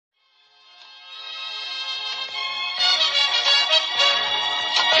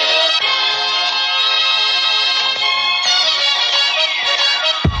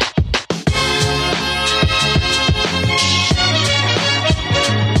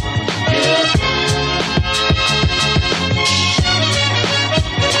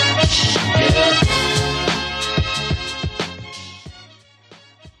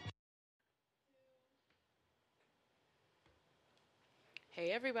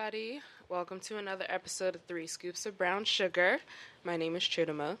everybody. Welcome to another episode of 3 Scoops of Brown Sugar. My name is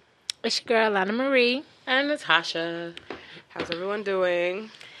Chidima. It's your girl, Lana Marie. And Natasha. How's everyone doing?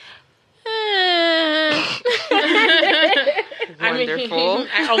 Wonderful.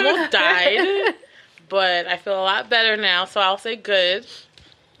 I almost died, but I feel a lot better now, so I'll say good.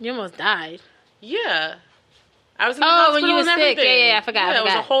 You almost died. Yeah. I was in the hospital when you were and sick. everything. Yeah, I forgot. It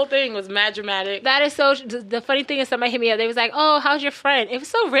was a whole thing. It was mad dramatic. That is so... The funny thing is somebody hit me up. They was like, oh, how's your friend? It was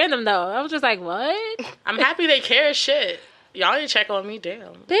so random, though. I was just like, what? I'm happy they care as shit. Y'all need to check on me,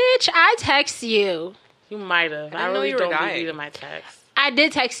 damn. Bitch, I text you. You might have. I know really you were don't dying. be reading my text. I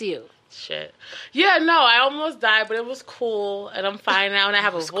did text you. Shit. Yeah, no, I almost died, but it was cool, and I'm fine now, and I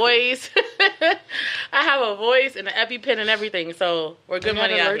have a voice. I have a voice and an EpiPen and everything, so we're good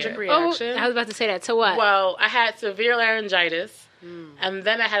money out allergic here. reaction. I was about to say that. So what? Well, I had severe laryngitis, and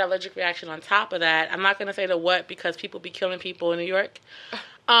then I had allergic reaction on top of that. I'm not going to say the what because people be killing people in New York.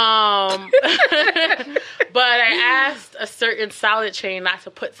 But I asked a certain salad chain not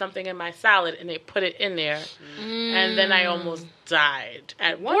to put something in my salad, and they put it in there. And then I almost died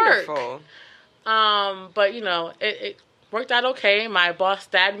at work. Wonderful. But, you know, it worked out okay. My boss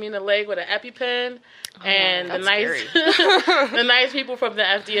stabbed me in the leg with an EpiPen. And the nice people from the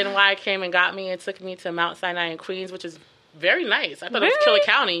FDNY came and got me and took me to Mount Sinai in Queens, which is very nice. I thought it was Killer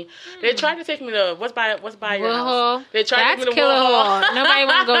County. They tried to take me to what's by your house? They tried to take me to Killer Woodhull. Hall. Nobody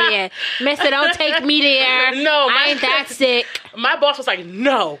want to go there. Mister, don't take me there. No, I ain't that sick. My boss was like,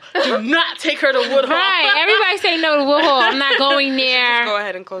 "No, do not take her to Woodhull." Right. Everybody say no to Woodhull. I'm not going there. Go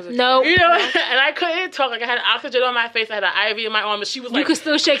ahead and close it. Nope. You know, and I couldn't talk. Like I had oxygen on my face. I had an IV in my arm, and she was You like, could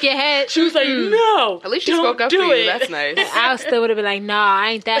still shake your head. "She was like, no." At least she don't spoke up for do you. it. That's nice. I still would have been like, nah, I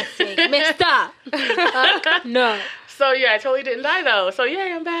ain't that sick. Mister. No. So yeah, I totally didn't die though. So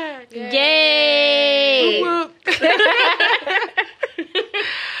yay, I'm back. Yay. Whoop.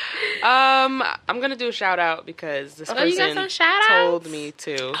 I'm gonna do a shout out because this you got person some shout-outs? told me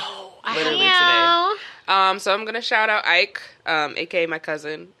to literally today. So I'm gonna shout out Ike, aka my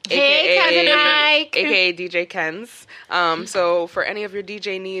cousin, Hey, cousin Ike. aka DJ Ken's. So for any of your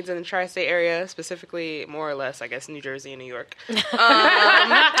DJ needs in the tri-state area, specifically more or less, I guess New Jersey and New York,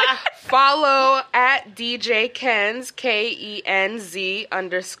 follow at DJ Ken's KENZ_ on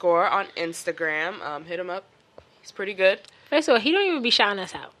Instagram. Hit him up. He's pretty good. First of all, he don't even be shouting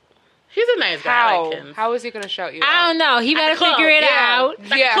us out. He's a nice guy. I like him. How is he gonna shout you out? I don't know. He better club, figure it yeah. out.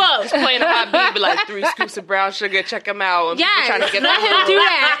 Yeah, Close. playing a hot beat, be like 3 scoops of brown sugar. Check him out. And people Yes, trying to get let that him little, do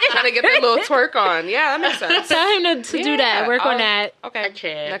that. Trying to get that little twerk on. Yeah, that makes sense. Tell him to do that. Work on that. Okay, I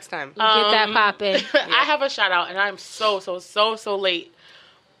can. next time. Get that popping. I have a shout out, and I'm so late.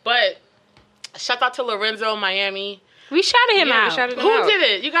 But shout out to Lorenzo, Miami. We shouted him Yeah, we out. shouted him Who out. did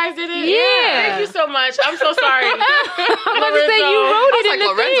it? You guys did it? Yeah. Thank you so much. I'm so sorry. I was to say you I wrote was it like, in the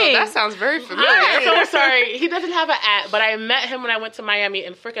Lorenzo, thing. that sounds very familiar. I'm so sorry. He doesn't have an at, but I met him when I went to Miami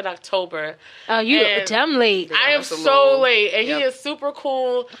in frickin' October. Oh, you And damn late. I am that's a so little- late, and Yep. he is super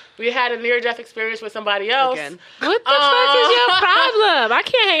cool. We had a near-death experience with somebody else. Again. What the fuck is your problem? I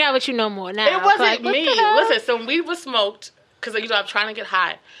can't hang out with you no more now. It wasn't Like, what me. the hell? Listen, some weed was smoked because I'm trying to get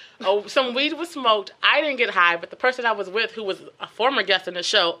high. Oh, some weed was smoked. I didn't get high, but the person I was with, who was a former guest in the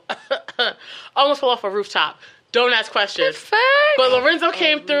show, almost fell off a rooftop. Don't ask questions. Fuck. But Lorenzo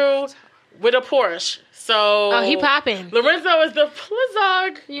came through with a Porsche. So Oh, he popping. Lorenzo is the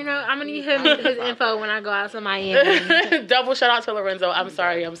Plizzog. You know, I'm gonna need his info when I go out to Miami. Double shout out to Lorenzo. I'm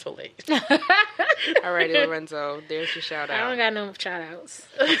sorry, I'm so late. Alrighty, Lorenzo. There's your shout I don't out. got no shout outs.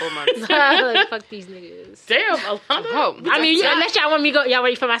 Couple months. Like, fuck these niggas. Damn, Alana. Oh, I mean, unless y'all want me to go, y'all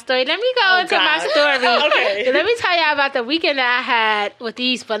ready for my story? Let me go into my God. story. Okay. Let me tell y'all about the weekend that I had with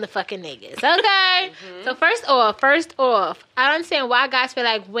these motherfucking niggas. Okay. So first off, I don't understand why guys feel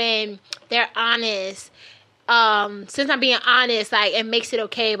like when they're honest, since I'm being honest, like it makes it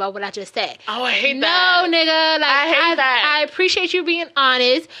okay about what I just said. Oh, I hate that. No, nigga. Like I hate that. I appreciate you being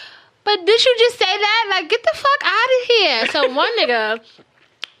honest, but did you just say that? Like, get the fuck out of here. So one nigga,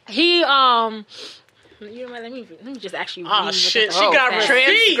 he you know what? Let me just actually read. Oh what shit, this she all got says.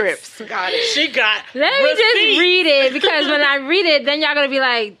 transcripts. Got it. She got Let me just receipts. read it because when I read it, then y'all gonna be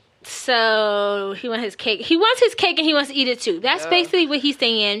like, so he wants his cake. He wants his cake and he wants to eat it too. That's basically what he's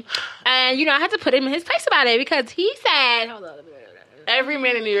saying. And you know, I had to put him in his place about it because he said, hold on. Every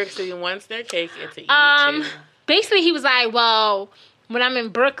man in New York City wants their cake and to eat it too. Basically he was like, well, when I'm in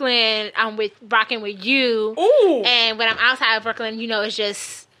Brooklyn, I'm rocking with you. Ooh. And when I'm outside of Brooklyn, you know, it's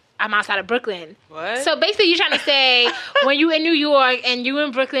just I'm outside of Brooklyn. What? So basically you're trying to say when you in New York and you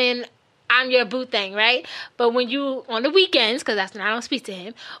in Brooklyn, I'm your boo thing, right? But when you, on the weekends, because that's when I don't speak to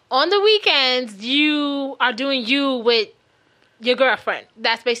him, on the weekends, you are doing you with your girlfriend.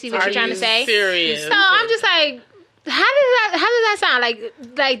 That's basically what you're trying to say. Serious? So I'm just like, how does that sound?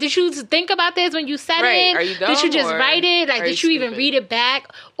 Like, did you think about this when you said it? Are you dumb, did you just or write it? Like, are did you you even stupid? read it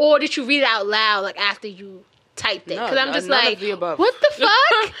back, or did you read it out loud? Like after you typed it? Because I'm just none like, of the above. what the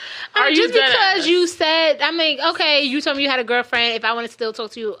fuck? Are you just dead because ass? you said, I mean, okay, you told me you had a girlfriend. If I want to still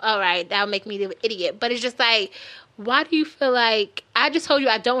talk to you, all right, that'll make me the idiot. But it's just like, why do you feel like I just told you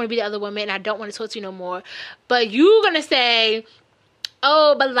I don't want to be the other woman and I don't want to talk to you no more? But you gonna say,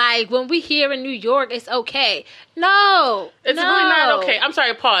 oh, but like when we here in New York, it's okay. No, It's no. really not okay. I'm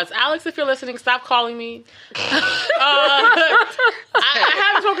sorry, pause. Alex, if you're listening, stop calling me.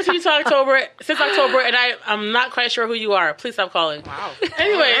 I haven't spoken to you since October, and I'm not quite sure who you are. Please stop calling. Wow.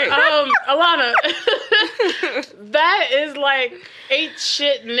 Anyway, Alana, that is like 8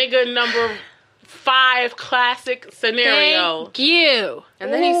 shit nigga number 5 classic scenario. Thank you.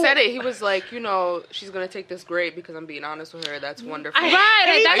 And then he said it. He was like, you know, she's gonna take this great because I'm being honest with her. That's wonderful. I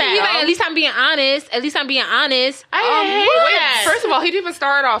Right, hate like, that. he's like, at least I'm being honest. At least I'm being honest. I hate that. First of all, he didn't even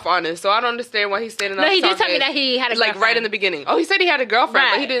start off honest, so I don't understand why he's standing up. No, he did talking, tell me that he had a like girlfriend. right in the beginning. Oh, he said he had a girlfriend,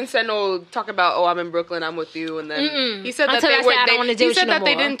 Right. but he didn't say no talk about. Oh, I'm in Brooklyn, I'm with you, and then he said that Until I they said, were. I don't wanna deal He with said you no that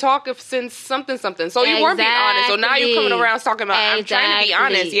they more. didn't talk since something. So you weren't being honest. So now you're coming around talking about I'm trying to be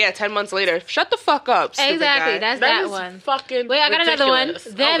Exactly. honest. Yeah, 10 months later, shut the fuck up. Stupid Exactly. guy. That's That that is one. fucking Wait, I got another one. ridiculous.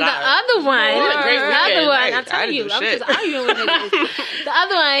 Then Oh, the God. other one, What a great the other weekend. one, I I'm telling didn't you, do I'm shit. just arguing with niggas. The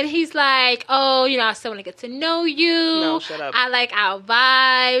other one, he's like, oh, you know, I still want to get to know you. No, shut up. I like our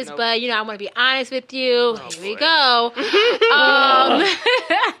vibes, Nope. but you know, I want to be honest with you. Here we boy. go.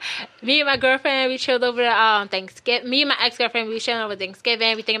 Me and my girlfriend, we chilled over Thanksgiving. Me and my ex-girlfriend, we chilling over Thanksgiving.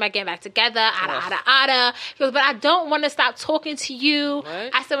 We thinking about getting back together. Ada. He goes, but I don't want to stop talking to you. What?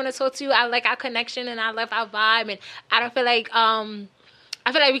 I still want to talk to you. I like our connection and I love our vibe, and I don't feel like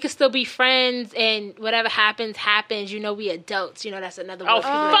I feel like we could still be friends, and whatever happens. You know, we adults. You know, that's another word. Oh,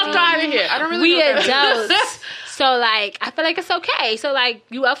 people fuck use. out of here. I don't really We know what that is. adults. So like, I feel like it's okay. So like,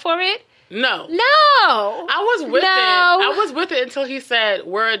 you up for it? No. No. I was with No. it. I was with it until he said,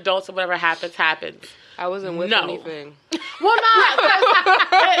 we're adults and whatever happens, happens. I wasn't with No. anything. Well,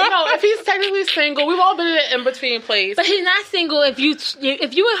 no, if he's technically single, we've all been in an in-between place. But he's not single. If you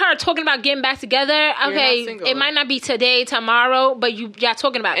and her are talking about getting back together, okay, not single. it might not be today, tomorrow, but y'all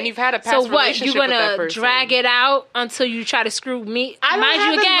talking about it. And you've had a past so what? relationship You with that gonna person. drag it out until you try to screw me? I don't Mind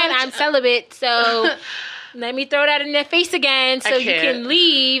have you, as again, much- I'm celibate, so. Let me throw that in their face again so you can't. can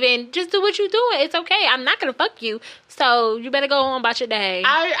leave and just do what you're doing. It's okay. I'm not going to fuck you. So you better go on about your day.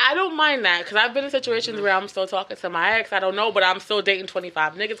 I don't mind that because I've been in situations where I'm still talking to my ex. I don't know, but I'm still dating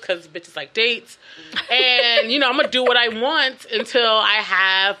 25 niggas because bitches like dates. And, you know, I'm going to do what I want until I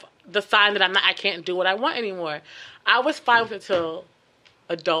have the sign that I can't do what I want anymore. I was fine with it till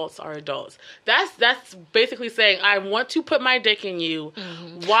adults are adults. That's basically saying I want to put my dick in you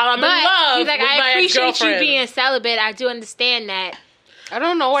while I'm in love he's like, with I my appreciate ex-girlfriend. you being celibate. I do understand that. I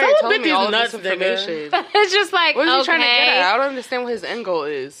don't know why Someone you're telling bit me all these of this nuts, nigga. information. It's just like, What is he okay. trying to get at? I don't understand what his end goal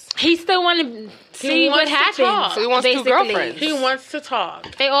is. He still want to see what wants to happens. talk. So he wants two basically. girlfriends. He wants to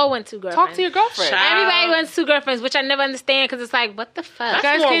talk. They all want two girlfriends. Talk to your girlfriend. Child. Everybody wants two girlfriends, which I never understand because it's like, what the fuck? You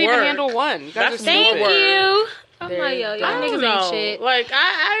guys more can't work. even handle one. You guys That's are Thank stupid. more you. I'm There like, you yo, go. y'all I niggas don't know. ain't shit. Like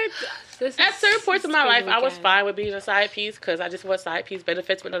This at is- certain points in my this is life, I was weekend. fine with being a side piece because I just want side piece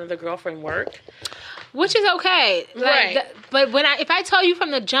benefits when none of the girlfriend work. Which is okay. Like, Right. but if I tell you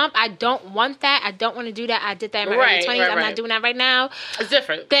from the jump, I don't want that. I don't want to do that. I did that in my Right, early 20s. right, I'm right. not doing that right now. It's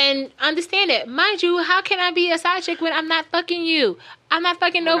different. Then understand it. Mind you, how can I be a side chick when I'm not fucking you? I'm not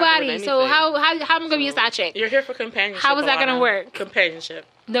fucking We're not doing nobody. So anything. how am I gonna be a side chick? You're here for companionship. How is that gonna Alana. work? Companionship,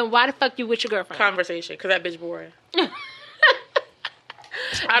 Then why the fuck you with your girlfriend? conversation, because that bitch boring. Then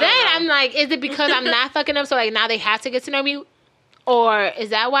I'm like, is it because I'm not fucking them? So like now they have to get to know me, or is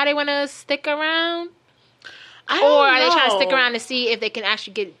that why they want to stick around? Or are they trying to stick around to see if they can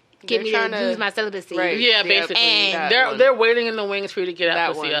actually get They're me trying to to- lose my celibacy? Right. Yeah, basically. And that one. they're waiting in the wings for you to get That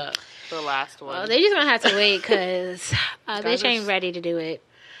that pussy one. up. The last one. Well, they just gonna have to wait because bitch Guys ain't are- ready to do it.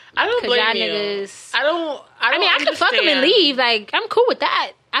 I don't 'Cause blame y'all you. niggas- I don't I mean, I could fuck them and understand. leave. Like, I'm cool with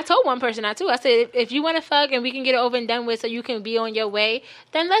that. I told one person that too. I said, if you want to fuck and we can get it over and done with so you can be on your way,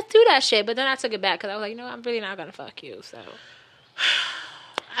 then let's do that shit. But then I took it back because I was like, you know, I'm really not going to fuck you. So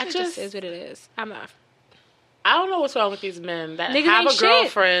I it just is what it is. I'm not. I don't know what's wrong with these men that Niggas have ain't a shit.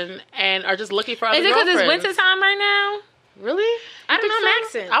 girlfriend and are just looking for other Is it because it's girlfriends. winter time right now? Really? I don't know, I'm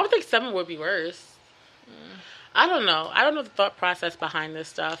so? asking. I would think summer would be worse. I don't know. I don't know the thought process behind this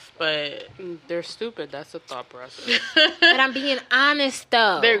stuff, but They're stupid. That's the thought process. But I'm being honest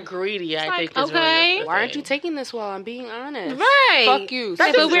though. they're greedy. I think. Is okay. really Why aren't you taking this well? I'm being honest. Right. Fuck you.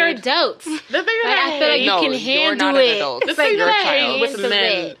 Like, but we're stupid. adults. The thing that Like, I feel like you No, can you're handle not an it. adult. The It's like thing you're that I handle hate with it.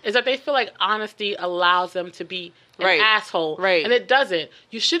 men is that they feel like honesty allows them to be an Right. asshole. Right. And it doesn't.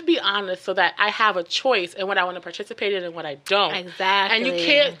 You should be honest so that I have a choice in what I want to participate in and what I don't. Exactly. And you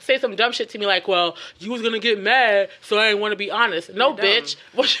can't say some dumb shit to me like, well, you was going to get mad, so I didn't want to be honest. No, You're dumb. bitch.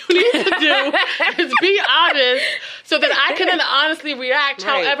 What you need to do is be honest so that I can then honestly react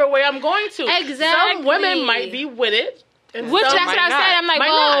Right. however way I'm going to. Exactly. Some women might be with it. And Which some that's what might I not. said. I'm like, Might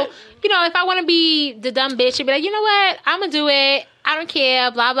well, not. you know, if I want to be the dumb bitch and be like, you know what, I'm gonna do it. I don't care.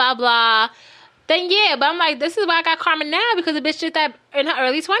 Blah blah blah. Then yeah, but I'm like, this is why I got karma now because the bitch did that in her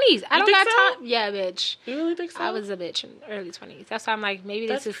early 20s. I don't think got so? time. Yeah, bitch. You really think so? I was a bitch in early 20s. That's why I'm like, maybe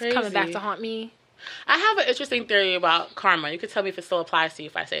this That's is coming back crazy. to haunt me. I have an interesting theory about karma. You can tell me if it still applies to you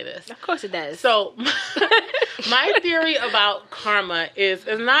if I say this. Of course it does. So, my theory about karma is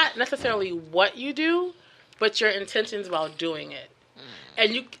not necessarily what you do, but your intentions while doing it.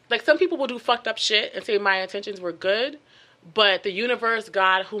 And you, like, some people will do fucked up shit and say my intentions were good, but the universe,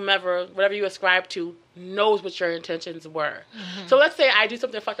 God, whomever, whatever you ascribe to, knows what your intentions were. So let's say I do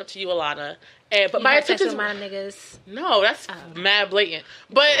something fucked up to you, Alana, but you my have sex intentions with my niggas. No, that's mad blatant.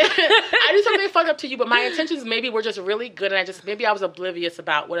 But I do something fucked up to you, but my intentions maybe were just really good, and maybe I was oblivious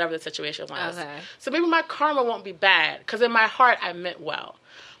about whatever the situation was. Okay. So maybe my karma won't be bad, because in my heart I meant well.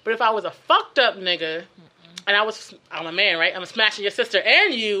 But if I was a fucked up nigga, and I'm a man, right? I'm smashing your sister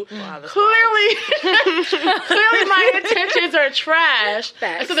and you. Wow, that's Clearly my intentions are trash.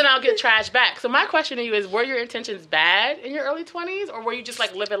 Facts. And so then I'll get trash back. So my question to you is, were your intentions bad in your early 20s? Or were you just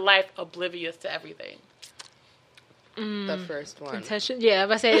like living life oblivious to everything? The first one. Intention? Yeah,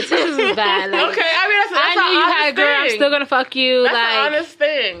 if I say intentions was bad. Like, Okay, I mean, that's I knew you had a girl, I'm still gonna fuck you. That's like, an honest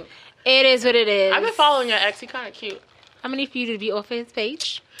thing. it is what it is. I've been following your ex. He kind of cute. I'm gonna need for you to be off his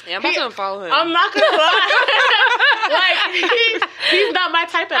page. Yeah, I'm not gonna follow him. I'm not gonna lie. Like he's not my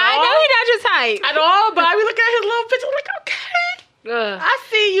type at all. I know he's not your type. At all, but I be looking at his little picture. I'm like, okay, Ugh. I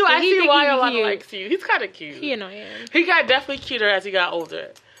see you. But I he see think why he Alana cute. likes you. He's kind of cute. He annoying. He got definitely cuter as he got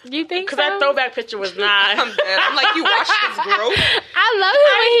older. You think so? Because that throwback picture was not. I'm dead. I'm like, you watched his growth? I love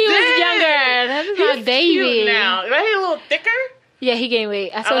him when he was did. younger. That is my He's baby. cute now. Right? He's a little thicker. Yeah, he gained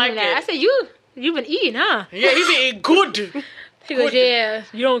weight. I told like him that. it. I said, you've been eating, huh? Yeah, he be eating good. He goes, yeah.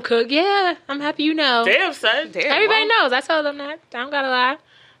 You don't cook? Yeah, I'm happy you know. Damn, son. Damn, Everybody Mom. knows. I told them that. I don't gotta lie.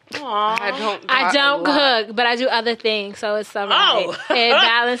 Aww. I don't cook, but I do other things, so it's all right. Oh. It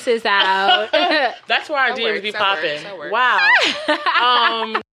balances out. That's where our That DMs works, be that popping. works, that works.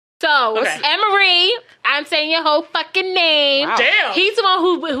 Wow. So, Okay. Emery, I'm saying your whole fucking name. Wow. Damn. He's the one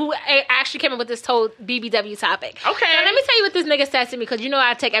who actually came up with this whole BBW topic. Okay. So let me tell you what this nigga said to me, because you know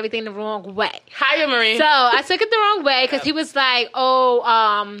I take everything the wrong way. Hi, Marie. So I took it the wrong way because he was like,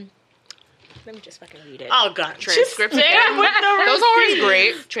 let me just fucking read it. Oh God, Transcripts She's there with the Those are always receipts.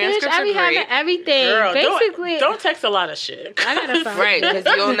 great. Bitch, Transcripts I be are great. having everything. Girl, Basically, don't text a lot of shit. I gotta find Right, it.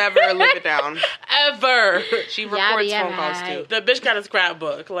 because you'll never live it down. Ever. She Yeah, records yeah, phone calls right. too. The bitch got a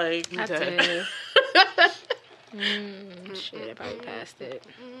scrapbook. Like, I Okay. do. Shit, I probably passed it.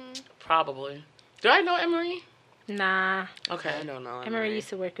 probably. Do I know Emery? Nah, Okay. I don't know. Emery used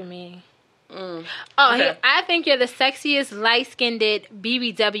to work with me. Mm. Oh, Okay. I think you're the sexiest light-skinned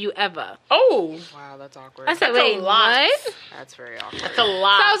BBW ever. Oh, Wow, that's awkward. I said, That's a wait, lot. what? That's very awkward. that's a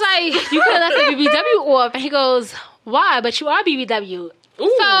lot. So I was like, you could have left the BBW off. And he goes, why? But you are BBW. Ooh,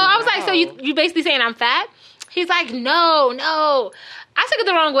 So I was like, so wow. you basically saying I'm fat? He's like, no. I took it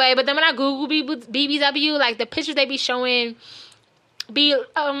the wrong way. But then when I Google BBW, like the pictures they be showing be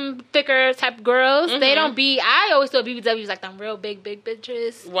thicker type girls. They don't be, I always thought BBW was like them real big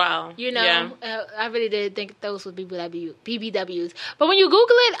bitches. wow. You know, Yeah. I really did think those would be BBWs. But when you Google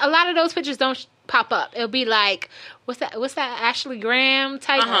it, a lot of those pictures don't pop up. It'll be like, what's that Ashley Graham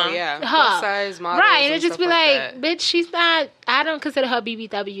type? Uh-huh. Oh, yeah. Huh. Plus size models. Right, and it just stuff be like, that. bitch, she's not, I don't consider her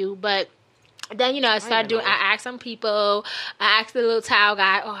BBW, but then, you know, I started doing, know. I asked some people, I asked the little towel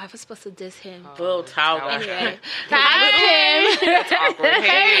guy, oh, I was supposed to diss him. Little towel guy. Anyway, so I asked him. That's awkward.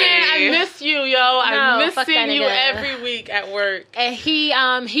 Hey man, I miss you, yo. I'm fuck that missing you nigga. every week at work. And he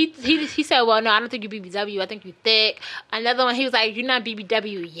said, well, no, I don't think you're BBW. I think you're thick. Another one, he was like, you're not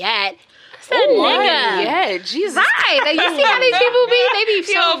BBW yet. I said, nigga. Yeah, Jesus. Right. Like, you see how these people be? They be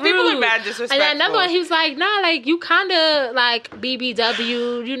so Yo, rude. people are mad disrespectful. And then another one, he was like, nah, like, you kind of like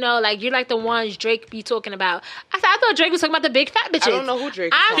BBW, you know, like, you're like the ones Drake be talking about. I said, I thought Drake was talking about the big fat bitches. I don't know who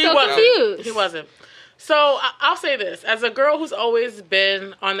Drake is I'm talking so about. confused. He wasn't. So I'll say this: as a girl who's always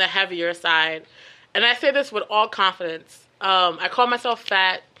been on the heavier side, and I say this with all confidence. I call myself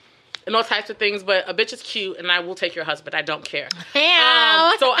fat and all types of things, but a bitch is cute, and I will take your husband. I don't care. So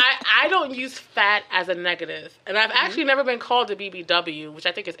I don't use fat as a negative, and I've actually never been called a BBW, which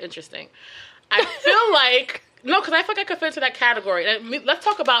I think is interesting. I feel like because I feel like I could fit into that category. And let's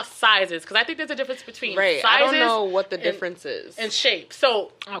talk about sizes, because I think there's a difference between sizes. I don't know what the difference is. And shape.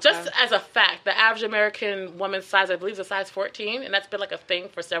 So, just as a fact, the average American woman's size, I believe, is a size 14, and that's been like a thing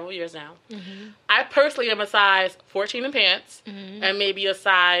for several years now. Mm-hmm. I personally am a size 14 in pants, and maybe a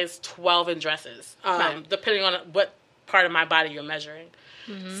size 12 in dresses, depending on what part of my body you're measuring.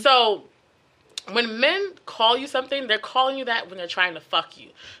 Mm-hmm. So, when men call you something, they're calling you that when they're trying to fuck you.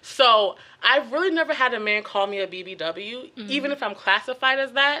 So, I've really never had a man call me a BBW, even if I'm classified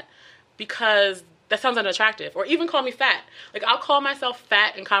as that, because that sounds unattractive. Or even call me fat. Like, I'll call myself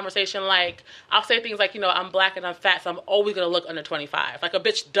fat in conversation. Like, I'll say things like, I'm black and I'm fat, so I'm always going to look under 25. Like, a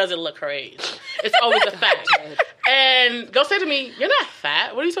bitch doesn't look her age. It's always a fact. And they'll say to me, you're not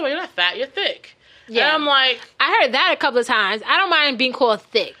fat. What are you talking about? You're not fat. You're thick. Yeah. And I'm like... I heard that a couple of times. I don't mind being called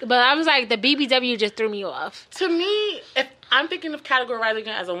thick, but I was like, the BBW just threw me off. To me, if I'm thinking of categorizing it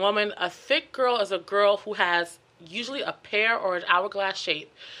as a woman, a thick girl is a girl who has usually a pear or an hourglass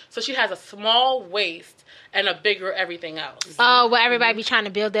shape. So she has a small waist and a bigger everything else. Oh, well, everybody be trying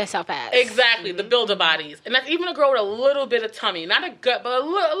to build themselves as. Exactly, the builder bodies. And that's even a girl with a little bit of tummy. Not a gut, but a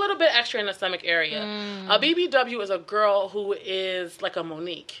little bit extra in the stomach area. A BBW is a girl who is like a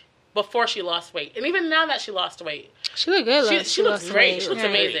Monique. Before she lost weight. And even now that she lost weight. She looked good. She looks great. Weight. She looks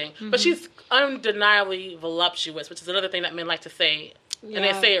amazing. Mm-hmm. But she's undeniably voluptuous, which is another thing that men like to say. Yeah. And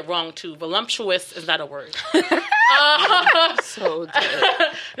they say it wrong, too. Voluptuous is not a word. So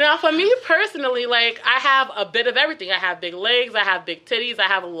dead. Now, for me personally, like, I have a bit of everything. I have big legs. I have big titties. I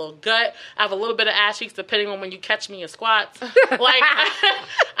have a little gut. I have a little bit of ass cheeks, depending on when you catch me in squats. Like, I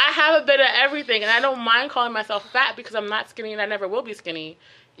have a bit of everything. And I don't mind calling myself fat because I'm not skinny and I never will be skinny.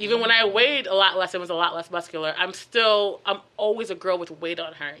 Even when I weighed a lot less and was a lot less muscular, I'm always a girl with weight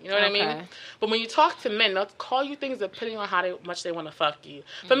on her. You know what I mean? But when you talk to men, they'll call you things depending on how much they want to fuck you.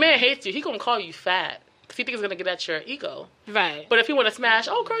 If a man hates you, he gonna call you fat because he thinks he's gonna get at your ego. Right. But if he want to smash,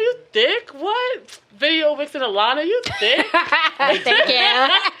 oh girl, you thick? What? Video Vixen Alana, you thick? Thank you.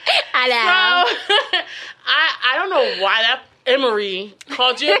 I know. So, I don't know why that Emery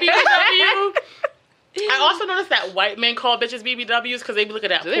called you a BBW. I also noticed that white men call bitches BBWs because they be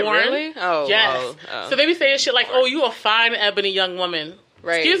looking at porn. They really? Oh, yes. Oh. So they be saying shit like, "Oh, you a fine ebony young woman."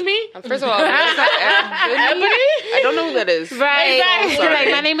 Right. Excuse me. First of all, that's not ebony. I don't know who that is. Right. Exactly. Like,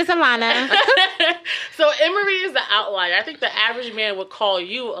 my name is Alana. So Emery is the outlier. I think the average man would call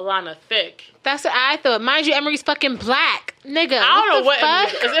you Alana thick. That's what I thought. Mind you, Emery's fucking black, nigga. I don't know what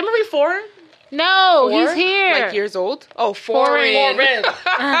Emery is. Emery foreign? No, 4? he's here. Like years old? Oh, foreign. I'm like,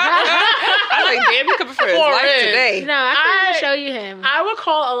 damn, you coming for his life today. No, I'm going to show you him. I would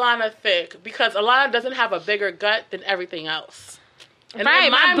call Alana thick because Alana doesn't have a bigger gut than everything else. And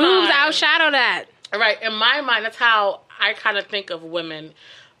right, my boobs outshadow that. Right, in my mind, that's how I kind of think of women.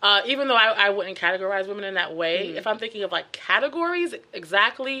 Even though I wouldn't categorize women in that way, if I'm thinking of like categories,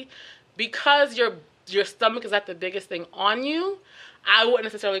 exactly, because your stomach is at the biggest thing on you, I wouldn't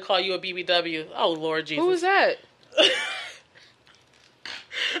necessarily call you a BBW. Oh, Lord Jesus. Who is that?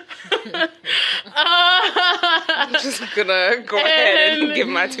 I'm just gonna go ahead and give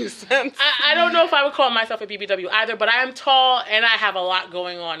my 2 cents. I don't know if I would call myself a BBW either, but I am tall and I have a lot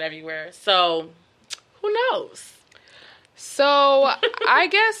going on everywhere. So, who knows? So, I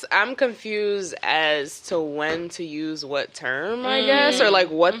guess I'm confused as to when to use what term, I guess, or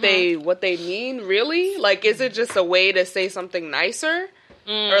like what they mean, really? Like, is it just a way to say something nicer?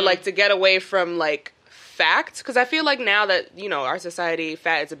 Or like to get away from like fact? Because I feel like now that, our society,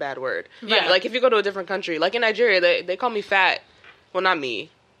 fat is a bad word. Yeah. Like, if you go to a different country, like in Nigeria, they call me fat. Well, not me.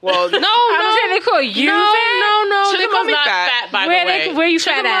 Well, no. I was saying they call you fat? No. They call me not fat. By the way. Where you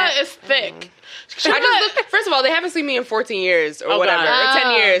fat at? Chidima is thick. First of all, they haven't seen me in 14 years or whatever, or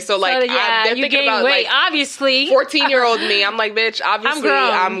 10 years. So, like, they're you thinking about, weight, like, obviously. 14-year-old me. I'm like, bitch, obviously,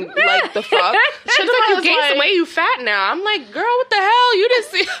 I'm like, the fuck? She's like, you gained some weight, you fat now. I'm like, girl, what the hell? You didn't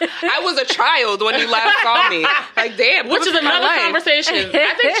see. I was a child when you last saw me. Like, damn. Which is another conversation.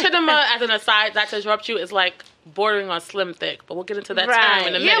 I think Chidima, as an aside, not to interrupt you, is like bordering on slim thick, but we'll get into that term in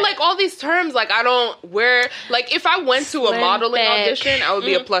a minute. Yeah, like all these terms, like I don't wear, like if I went to a modeling audition, I would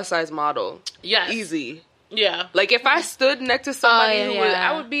be a plus size model. Yes. Easy. Yeah. Like if I stood next to somebody who would,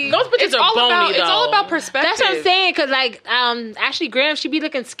 I would be. Those bitches are bony, It's all though. about perspective. That's what I'm saying. Cause like, Ashley Graham, she be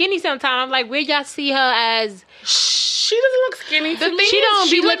looking skinny sometimes. I'm like, where y'all see her as? She doesn't look skinny. The thing She is,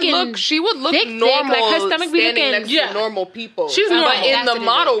 don't be looking she would look thick, normal. like her stomach be standing looking- next to normal people. She's normal. But in That's the what it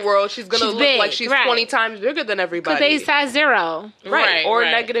model is. world, she's gonna She's look big, like she's right. 20 times bigger than everybody. Cause they size 0. right, or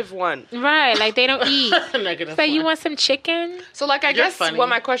right. -1. Right, like they don't eat. Negative So you one. want some chicken? So like I You're guess funny. what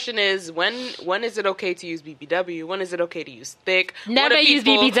my question is, when is it okay to use BBW? When is it okay to use thick? Never What do use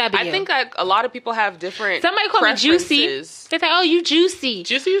people- BBW. I think a lot of people have different Somebody called me juicy. preferences. They're like, oh, you juicy.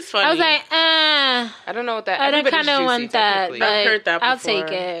 Juicy is funny. I was like, I don't know what that. I don't everybody's kind of juicy, want that. technically. But I've heard that before. I'll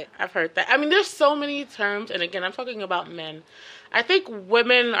take it. I've heard that. I mean, there's so many terms, and again, I'm talking about men. I think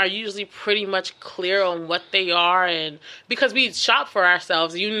women are usually pretty much clear on what they are, and because we shop for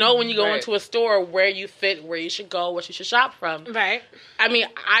ourselves, you know when you go Right. into a store where you fit, where you should go, what you should shop from. Right. I mean,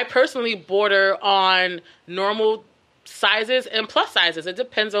 I personally border on normal sizes and plus sizes. It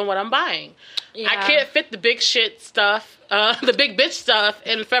depends on what I'm buying. Yeah. I can't fit the big shit stuff, the big bitch stuff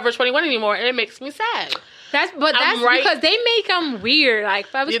in Forever 21 anymore, and it makes me sad. That's I'm right. because they make them weird. Like,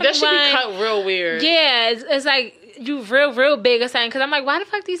 if I was Yeah, that should be 21, cut real weird. yeah, it's like you real big or something. Because I'm like, why the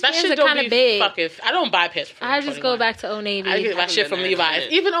fuck these That pants shit are don't kind be of big? fucking. I don't buy pants from I just 21. go back to Old Navy. I get my haven't shit done from that in a Levi's.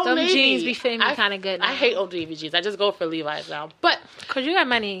 minute. Even Old Them Navy. jeans be fitting me I- kinda good I now. hate Old Navy jeans. I just go for Levi's now. But Cause you got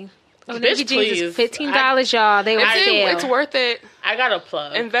money. Old Bitch, Navy jeans please. is $15, y'all. They were sale. It's worth it. I got a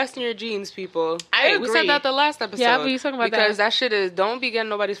plug. Invest in your jeans, people. I Hey, we agree. said that the last episode. Yeah, we was talking about because that shit is. Don't be getting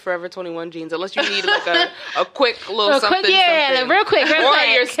nobody's Forever 21 jeans unless you need like a quick little something. yeah, something. real quick. Or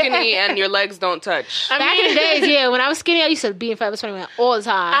you're skinny and your legs don't touch. Back in the days, yeah, when I was skinny, I used to be in Forever 21 all the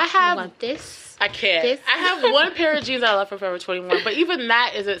time. I have- want this. I can't. This- I have one pair of jeans I love from Forever 21, but even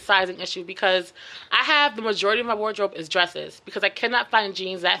that is a sizing issue because I have the majority of my wardrobe is dresses because I cannot find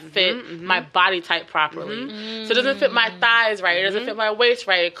jeans that fit my body type properly. So it doesn't fit my thighs right. It doesn't fit my waist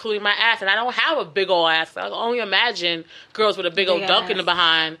right, including my ass. And I don't have a big old ass. I can only imagine girls with a big old dunk in the ass.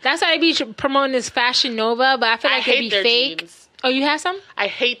 behind. That's why they be promoting this Fashion Nova, but I feel I like they hate be their fake. jeans. Oh, you have some? I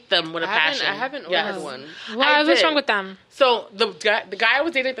hate them with a passion. I haven't ordered Yes. one. Why? What's did. wrong with them? So the guy I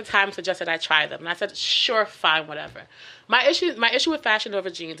was dating at the time suggested I try them, and I said, "Sure, fine, whatever." My issue with Fashion Nova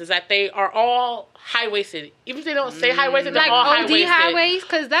jeans is that they are all high waisted. Even if they don't say high waisted, they're Like all high OD waisted. high waist?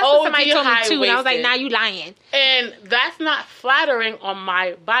 Because that's what somebody told me too. And I was like, high-waisted. nah, you lying. And that's not flattering on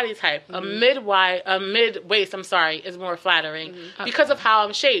my body type. A mid waist, is more flattering because of how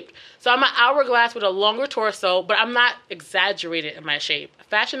I'm shaped. So I'm an hourglass with a longer torso, but I'm not exaggerated in my shape.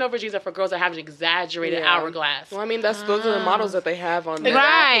 Fashion Nova jeans are for girls that have an exaggerated Yeah. hourglass. Well, I mean, those are the models that they have on there.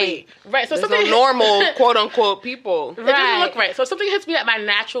 Right. Right. So There's something no normal, quote unquote, people. It doesn't look right. So if something hits me at my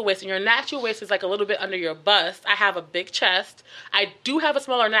natural waist, and your natural waist is like a little bit under your bust, I have a big chest. I do have a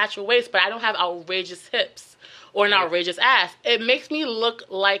smaller natural waist, but I don't have outrageous hips or an outrageous ass. It makes me look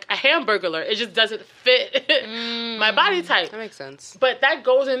like a hamburglar. It just doesn't fit my body type. That makes sense. But that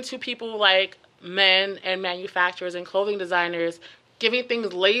goes into people like men and manufacturers and clothing designers giving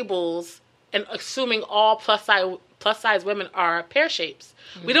things labels and assuming all plus size women are pear shapes.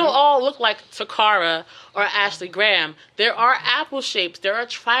 We don't all look like Takara or Ashley Graham. There are apple shapes. There are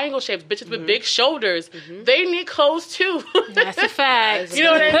triangle shapes. Bitches with big shoulders. They need clothes too. That's a fact. You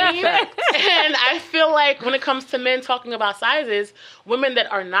know what I mean? And I feel like when it comes to men talking about sizes, women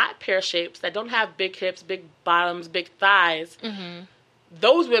that are not pear shapes, that don't have big hips, big bottoms, big thighs,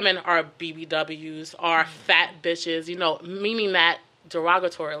 those women are BBWs, are fat bitches, meaning that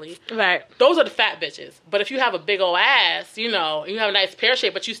derogatorily. Right. Those are the fat bitches. But if you have a big old ass, you have a nice pear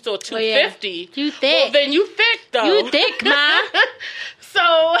shape, but you still 250. You thick. Well, then you thick, though. You thick, ma. So,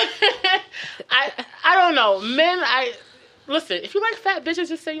 I don't know. Men, listen, if you like fat bitches,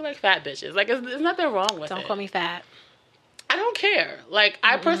 just say you like fat bitches. Like, there's nothing wrong with it. Don't call me fat. I don't care. Like,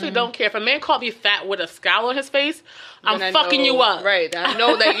 I personally don't care. If a man called me fat with a scowl on his face, Then I I'm fucking know- you up. Right. I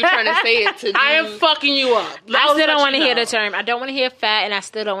know that you're trying to say it to I am fucking you up. I still don't want to hear the term. I don't want to hear fat, and I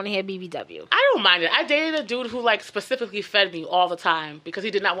still don't want to hear BBW. I don't mind it. I dated a dude who, specifically fed me all the time because he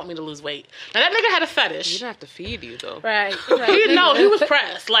did not want me to lose weight. Now, that nigga had a You fetish. didn't have to feed you, though. Right. He was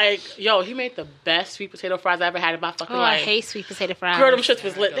pressed. He made the best sweet potato fries I ever had in my fucking Oh, I life. hate sweet potato fries. Girl, them shits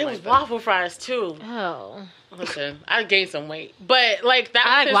was lit. don't They like was that. waffle fries, too. Oh. Listen, I gained some weight. But, that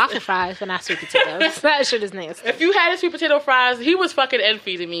I like was waffle fries, but not sweet potatoes. That shit is nasty. If you had his sweet potato fries, he was fucking end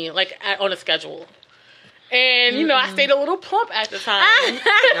feeding me, on a schedule. And, I stayed a little plump at the time.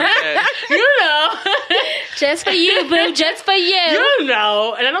 Just for you, boo. Just for you. And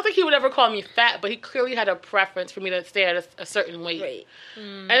I don't think he would ever call me fat, but he clearly had a preference for me to stay at a certain weight. Right.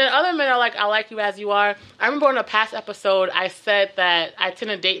 And then other men are like, I like you as you are. I remember in a past episode, I said that I tend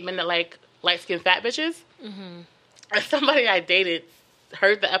to date men that like light-skinned fat bitches. And somebody I dated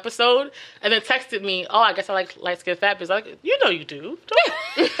heard the episode and then texted me, "Oh, I guess I like light-skinned fat bitches." Like, you know you do.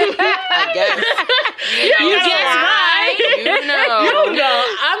 I guess. You guess right. You know. You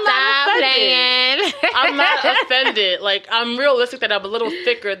know. I'm not Stop offended. playing. I'm not offended. Like, I'm realistic that I'm a little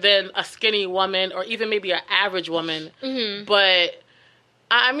thicker than a skinny woman or even maybe an average woman. But,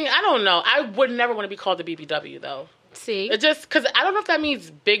 I mean, I don't know. I would never want to be called a BBW, though. See? It just, because I don't know if that means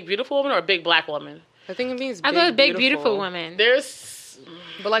big, beautiful woman or big, black woman. I think it means I thought big, beautiful woman. There's,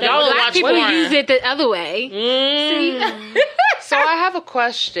 But like, Y'all Black watch people porn. use it the other way. so I have a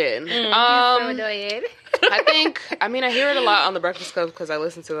question. So annoying. I hear it a lot on the Breakfast Club because I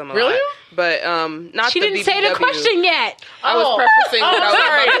listen to them a Really? lot. But not She the didn't say the BBW. question yet. I was prefacing what I was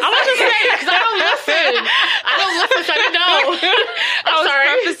sorry. about to I was just saying, because I don't listen, so I didn't know. I'm sorry.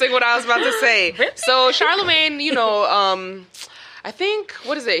 prefacing what I was about to say. So Charlemagne, I think,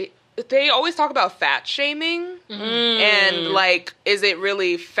 what is it? They always talk about fat shaming. And like, is it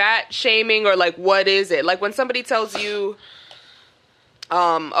really fat shaming or like, what is it? Like when somebody tells you,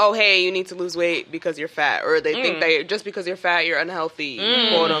 oh, hey, you need to lose weight because you're fat, or they think that just because you're fat, you're unhealthy,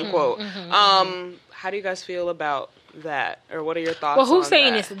 quote unquote. How do you guys feel about that? Or what are your thoughts Well, who's on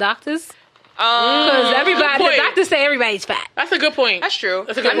saying that? this? The doctors? Because the doctors say everybody's fat. That's a good point. That's true.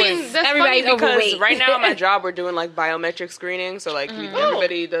 That's a good I mean, point. that's Everybody's funny because overweight. right now at my job we're doing like biometric screening. So like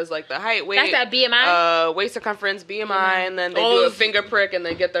everybody does like the height, weight, That's that BMI? waist circumference, BMI, and then they All do a those- finger prick and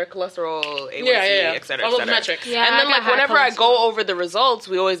they get their cholesterol, A1C, et cetera, All et those cetera. metrics. Yeah, And then I like got high whenever I cholesterol. go over the results,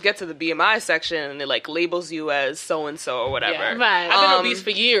 we always get to the BMI section and it like labels you as so and so or whatever. Yeah. Right. I've been obese for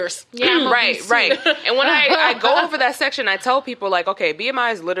years. Yeah, I'm Right, obese, right. too. And when I go over that section, I tell people like, okay,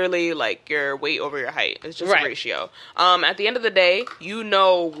 BMI is literally like your weight over your height. It's just Right. a ratio. At the end of the day, you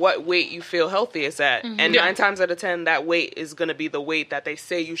know what weight you feel healthiest at, and Yeah. 9 times out of 10, that weight is going to be the weight that they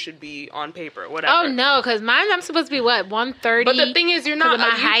say you should be on paper, whatever. Oh, no, because mine, I'm supposed to be, 130? But the thing is, you're not. of my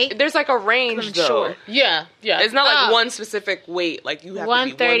height? There's like a range, I'm though. short. Yeah. It's not like Oh. one specific weight. Like you have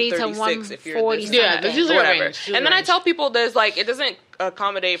 130 to to be 136 if you're 140 this Yeah, size, there's usually a whatever. range, usually And then a I range. tell people there's like it doesn't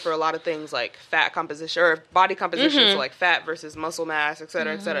accommodate for a lot of things like fat composition or body composition, so like fat versus muscle mass, et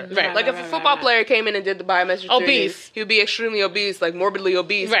cetera, et cetera. Right. Like if a football player came in and did the biometric screening, Obese. he would be extremely obese, like morbidly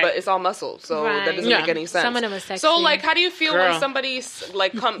obese, Right. but it's all muscle, so Right. that doesn't Yeah. make any sense. Some of them are sexy. So like, how do you feel Girl. when somebody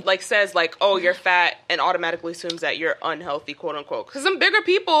like says like, oh, you're fat, and automatically assumes that you're unhealthy, quote unquote? Because some bigger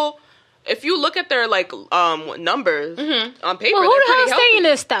people, if you look at their like numbers on paper, Well, who they're the pretty hell's healthy. saying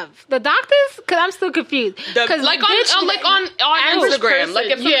this stuff? The doctors? Because I'm still confused. Like on average Instagram, person, like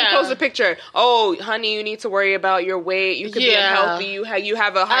if somebody yeah. posts a picture, oh, honey, you need to worry about your weight. You could be Yeah. unhealthy. You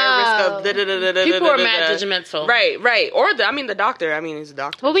have a higher risk of da da da da da. People da, are da, mad da. judgmental. Right. Or the doctor. I mean, he's a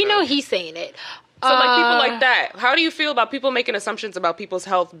doctor. Well, we so. know he's saying it. So like people like that. How do you feel about people making assumptions about people's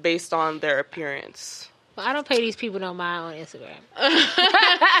health based on their appearance? Well, I don't pay these people no mind on Instagram.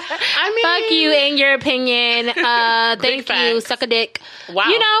 I mean, Fuck you and your opinion. Thank you. facts. Suck a dick. Wow.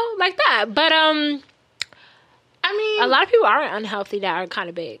 You know, like that. But I mean, a lot of people aren't unhealthy that are kind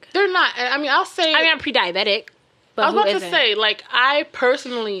of big. they're not. And I mean, I'll say. I mean, I'm pre-diabetic. But I was who about to isn't? say, like, I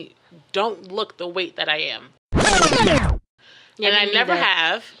personally don't look the weight that I am. Yeah, And I me never neither.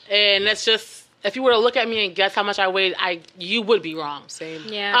 have. And it's just, if you were to look at me and guess how much I weighed, you would be wrong. Same.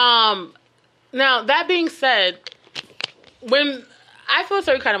 Yeah. Now, that being said, when I feel a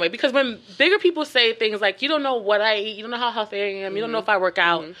certain kind of way, because when bigger people say things like, you don't know what I eat, you don't know how healthy I am, you don't know if I work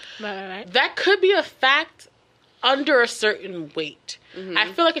out, Right. that could be a fact under a certain weight.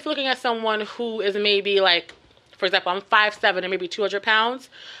 I feel like if you're looking at someone who is maybe like, for example, I'm 5'7" and maybe 200 pounds,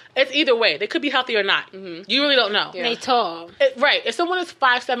 it's either way. They could be healthy or not. You really don't know. Yeah. They tall. Right. If someone is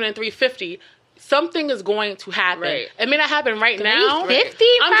 5'7" and 350, something is going to happen. Right. It may not happen right now. 350?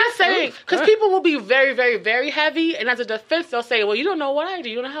 I'm just saying, because Right. people will be very, very, very heavy, and as a defense, they'll say, well, you don't know what I do.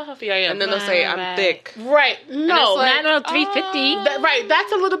 You don't know how healthy I am. And then they'll say, Right, I'm right. thick. right. No. it's like, Not no 350. Right.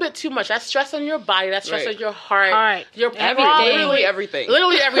 That's a little bit too much. That's stress on your body. That's stress Right. on your heart. Heart. Your Everything. Literally everything.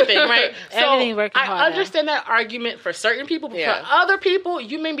 Literally everything, right? Everything working I harder. understand that argument for certain people, but Yeah. for other people,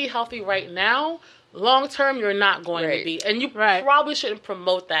 you may be healthy right now. Long term, you're not going Right. to be. And you Right. probably shouldn't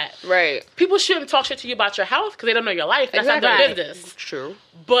promote that. Right. People shouldn't talk shit to you about your health because they don't know your life. That's not Exactly. their business. True.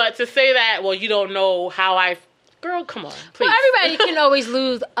 But to say that, well, you don't know how girl, come on, please. Well, everybody can always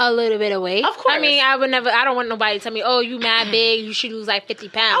lose a little bit of weight. Of course. I mean, I don't want nobody to tell me, oh, you mad big, you should lose like 50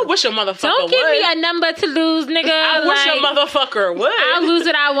 pounds. I wish a motherfucker Don't give would. me a number to lose, nigga. I wish a Like, motherfucker would. I'll lose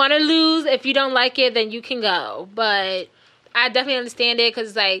what I want to lose. If you don't like it, then you can go. But I definitely understand it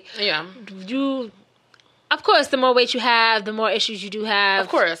because, like, Yeah. Of course, the more weight you have, the more issues you do have. Of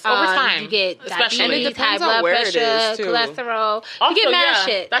course, over time. You get Especially. And it diabetes, high depends on blood where it pressure, is, too. cholesterol. Also, you get mad yeah,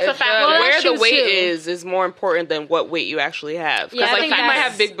 shit. that's a If fact. the- Well, where that's the true, weight too. is more important than what weight you actually have. Because Yeah, I like think you might that's-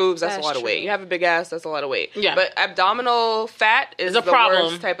 have big boobs, that's a that's lot of weight. true. You have a big ass, that's a lot of weight. Yeah. But abdominal fat is a the problem.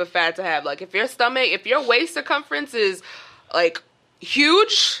 worst type of fat to have. Like if your waist circumference is like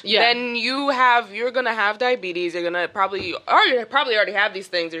huge, Yeah. then you're gonna have diabetes. You're gonna probably already have these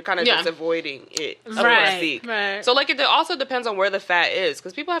things. You're kind of Yeah. just avoiding it, so to Right, speak. right. So like it also depends on where the fat is,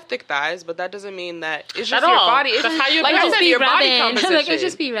 because people have thick thighs, but that doesn't mean that it's just At your all. body. It's That's just, how you like built. I said, Be your body rubbing. composition. Like, it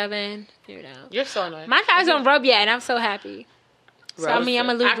just be rubbing. You know. You're so annoying. My thighs don't rub yet, and I'm so happy. So I Rub. mean, I'm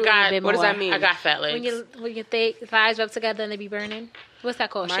gonna lose a little bit more. What does that mean? I got fat legs. When your thighs rub together and they be burning. What's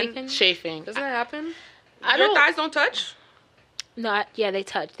that called? Mine- Chafing? Chafing. Doesn't that happen? I Your don't. thighs don't touch? No, yeah, they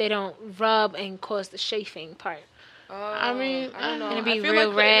touch. They don't rub and cause the chafing part. I mean, I don't know. Gonna be I feel real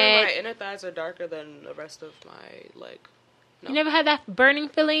like red. my inner thighs are darker than the rest of my leg. No. You never had that burning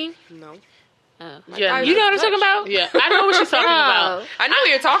feeling? No. Oh. Yeah, thighs You know what I'm touch. talking about? Yeah, I know what she's talking about. I know what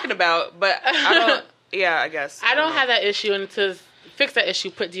you're talking about, but I don't. Yeah, I guess. I don't know. have that issue, and to fix that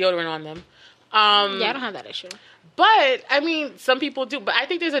issue, put deodorant on them. Yeah, I don't have that issue. But I mean, some people do. But I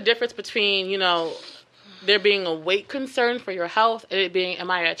think there's a difference between there being a weight concern for your health and it being,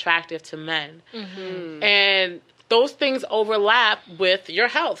 am I attractive to men? Mm-hmm. And those things overlap with your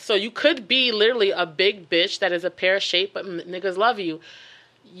health. So you could be literally a big bitch that is a pear shape, but niggas love you.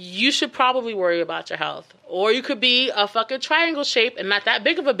 You should probably worry about your health. Or you could be a fucking triangle shape and not that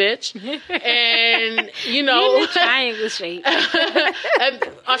big of a bitch. And, You need triangle shape. and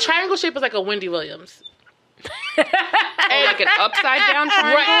a triangle shape is like a Wendy Williams. Oh, like an upside down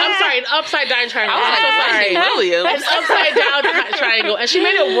triangle. Right, I'm sorry, an upside down triangle. I was I'm so like, sorry. Wendy Williams. An upside down triangle, and she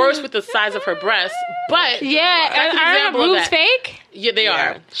made it worse with the size of her breasts. But Yeah, that's an are her example of boobs that. fake? Yeah, they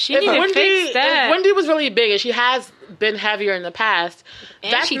Yeah. are. She need to fix that. If Wendy was really big, and she has been heavier in the past,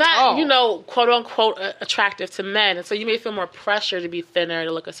 And that's she not, tall. quote unquote, attractive to men. And so you may feel more pressure to be thinner,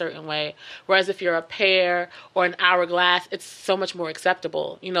 to look a certain way. Whereas if you're a pear or an hourglass, it's so much more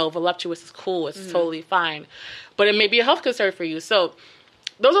acceptable. Voluptuous is cool. It's totally fine. But it may be a health concern for you. So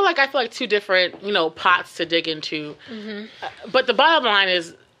those are I feel like two different, pots to dig into. But the bottom line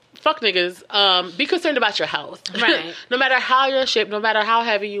is, fuck niggas. Be concerned about your health. Right. No matter how you're shaped, no matter how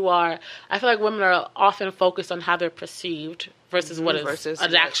heavy you are. I feel like women are often focused on how they're perceived versus what is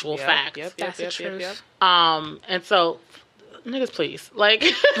an actual fact. Yep, That's the truth. And so, niggas, please.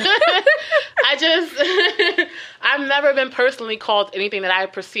 I've never been personally called anything that I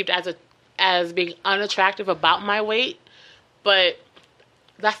perceived as being unattractive about my weight, but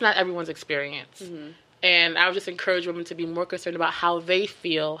that's not everyone's experience. And I would just encourage women to be more concerned about how they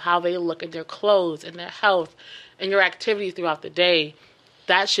feel, how they look in their clothes and their health and your activities throughout the day.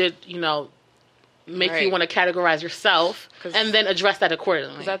 That should, make you Right. want to categorize yourself and then address that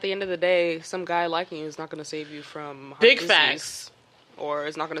accordingly. Because at the end of the day, some guy liking you is not going to save you from heart Big disease, facts. or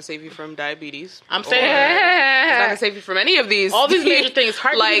it's not going to save you from diabetes. I'm or saying it's not going to save you from any of these. all these major things.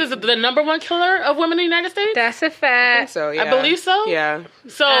 Heart Like- disease is the number one killer of women in the United States. That's a I think fact. so. Yeah. I believe so. Yeah.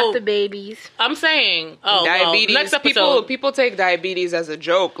 So After babies. I'm saying, Diabetes. next episode. People take diabetes as a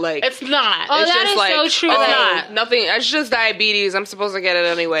joke. Like It's not. Oh, It's that just is like so true. oh, Like, not. nothing. It's just diabetes. I'm supposed to get it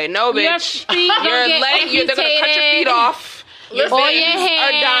anyway. No, Your bitch. feet gonna Your get leg. They're gonna cut your feet amputated. off. Your Listen, Or veins your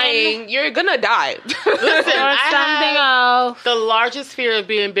are hand. dying. You're gonna die. Listen, Or I something have else. the largest fear of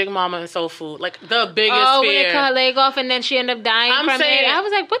being Big Mama in soul food. Like the biggest Oh, when they fear. cut her leg off and then she ended up dying I'm from saying- it. I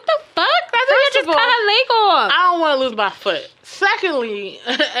was like, what the fuck? That's First why of just all, cut her leg off. I don't want to lose my foot. Secondly,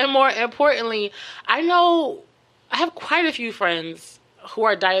 and more importantly, I have quite a few friends who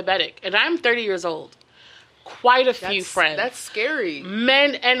are diabetic, and I'm 30 years old. Quite a few friends. That's scary.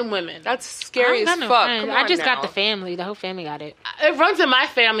 Men and women. That's scary I as don't got no fuck. friends. Come I on just got now. the family. The whole family got it. It runs in my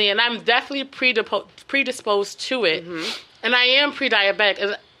family, and I'm definitely predisposed to it. And I am pre-diabetic.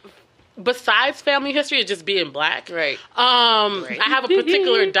 And besides family history of just being black, Right. I have a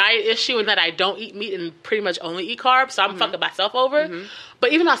particular diet issue in that I don't eat meat and pretty much only eat carbs, so I'm fucking myself over.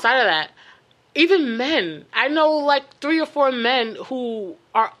 But even outside of that, even men, I know 3 or 4 men who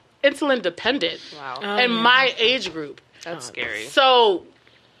are insulin dependent Wow. in my age group. That's scary. So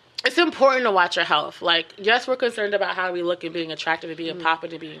it's important to watch your health. Yes, we're concerned about how we look and being attractive and being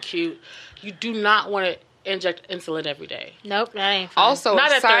popping and being cute. You do not want to inject insulin every day. Nope, that ain't fun. Also,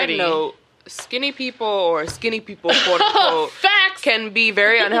 Not a at side 30. note, skinny people, quote unquote, Facts. can be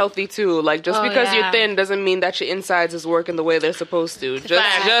very unhealthy too. Just Oh, because yeah. you're thin doesn't mean that your insides is working the way they're supposed to.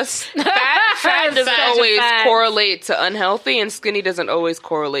 Facts. Just fat doesn't Such a always fact. correlate to unhealthy, and skinny doesn't always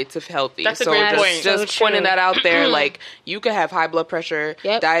correlate to healthy. That's a great point. Just So pointing true. that out there, like you could have high blood pressure,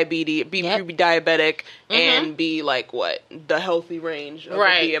 Yep. diabetes, be Yep. pre-diabetic, and be like what the healthy range of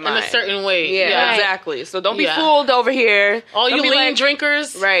Right, the in BMI. a certain way. Yeah, Right. exactly. So don't be Yeah. fooled over here. All Don't you be lean like,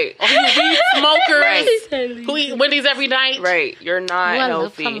 drinkers, right, all you weed smokers, Right. who eat Wendy's every night. right. You're not Ooh, I love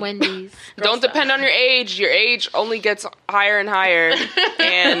healthy. some Wendy's. Don't depend on your age. Your age only gets higher and higher,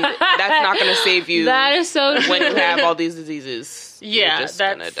 and that's not going to save you That is so true. when you have all these diseases. Yeah, you're just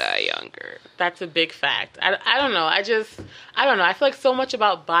going to that's- die younger. That's a big fact. I don't know. I don't know. I feel like so much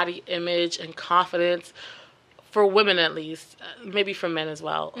about body image and confidence, for women at least, maybe for men as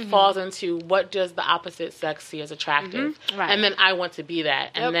well, falls into what does the opposite sex see as attractive. Right. And then I want to be that.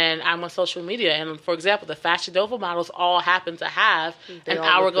 And Yep. then I'm on social media. And for example, the Fashion Nova models all happen to have They an all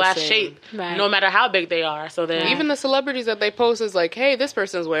look hourglass the same. shape, Right. no matter how big they are. So then Even the celebrities that they post is like, hey, this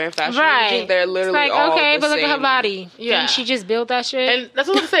person's wearing fashion. Right. They're literally it's like, all okay, the but look at her same. body. Yeah. Didn't she just build that shit? And that's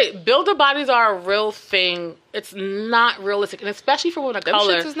what I'm saying. Builder bodies are a real thing. It's not realistic. And especially for women of Them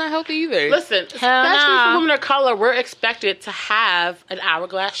color. shits is not healthy either. Listen, Hell especially nah. for women of color, we're expected to have an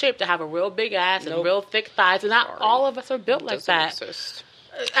hourglass shape, to have a real big ass and Nope. real thick thighs, and not Sorry. all of us are built like Doesn't that exist.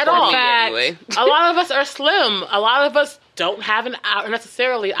 at For all. me, Fact. anyway. A lot of us are slim. A lot of us don't have an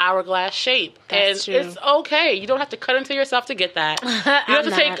necessarily hourglass shape, That's and true. it's okay. You don't have to cut into yourself to get that. You have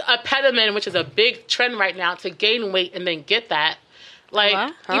to take a pedimin, which is a big trend right now, to gain weight and then get that. Like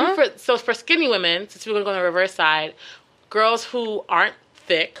What? even for skinny women, since we're going to go on the reverse side, girls who aren't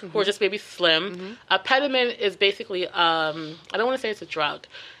thick, who are just maybe slim, a pedimin is basically I don't want to say it's a drug.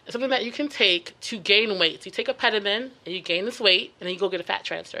 It's something that you can take to gain weight. So you take a pedimin and you gain this weight, and then you go get a fat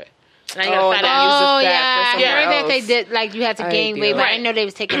transfer. And then you Oh, got a fat they ass. use the Oh fat yeah, for I somewhere heard that they else. did like you had to gain weight, but I Right. didn't know they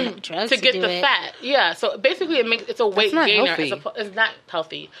was taking drugs to get do the it. fat. Yeah, so basically it's a weight not gainer. healthy. It's not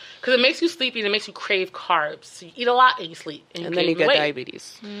healthy because it makes you sleepy and it makes you crave carbs. So you eat a lot and you sleep and And then you gain get weight.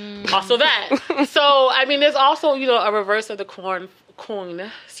 diabetes. Also that. So I mean, there's also a reverse of the coin.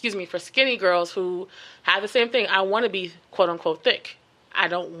 For skinny girls who have the same thing. I want to be quote unquote thick. I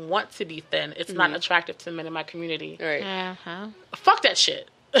don't want to be thin. It's not attractive to men in my community. Right. Uh-huh. Fuck that shit.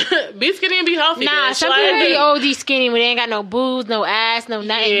 Be skinny and be healthy. Nah, bitch. some Like, people be OD skinny when they ain't got no boobs, no ass, no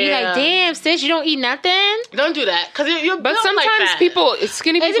nothing. You Yeah. like, damn, sis, you don't eat nothing? don't do that because you're But built sometimes like that.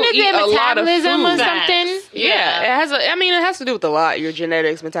 skinny Isn't people it eat their a lot of metabolism or food. Facts. something? Yeah, it has. It has to do with a lot. Your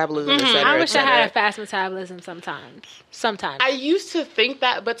genetics, metabolism, etc. I wish I etc. had a fast metabolism sometimes. Sometimes. I used to think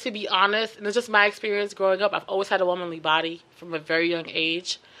that, but to be honest, and it's just my experience growing up, I've always had a womanly body from a very young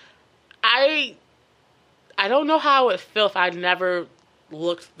age. I don't know how it would feel if I never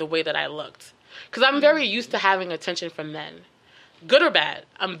looked the way that I looked. Because I'm very used to having attention from men. Good or bad.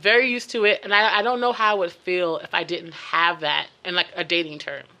 I'm very used to it, and I don't know how it would feel if I didn't have that in like a dating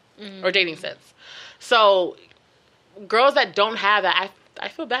term or dating sense. So girls that don't have that, I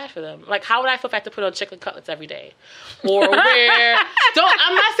feel bad for them. Like, how would I feel if I had to put on chicken cutlets every day? Or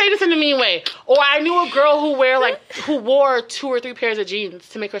I'm not saying this in a mean way. Or I knew a girl who wore 2 or 3 pairs of jeans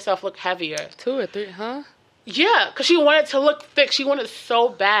to make herself look heavier. 2 or 3, huh? Yeah, because she wanted to look thick. She wanted so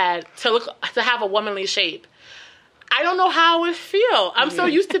bad to have a womanly shape. I don't know how it would feel. I'm so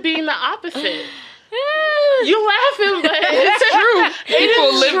used to being the opposite. You laughing, but it's true.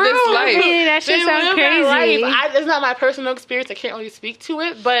 People live this life. Yeah, that shit They sounds live that crazy. life. It's not my personal experience. I can't really speak to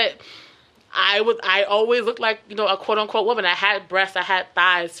it, but I always looked like, a quote unquote woman. I had breasts, I had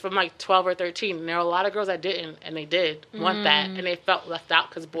thighs from like 12 or 13. And there are a lot of girls that didn't, and they did want that, and they felt left out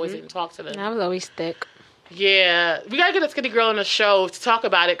because boys didn't talk to them. I was always thick. Yeah, we gotta get a skinny girl on the show to talk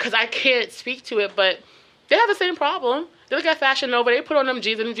about it because I can't speak to it, but they have the same problem. They look at Fashion Nova, they put on them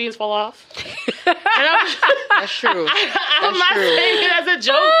jeans and the jeans fall off. And That's true. I'm not saying it as a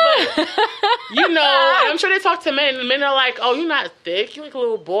joke, but and I'm sure they talk to men, and men are like, "Oh, you're not thick. You look like a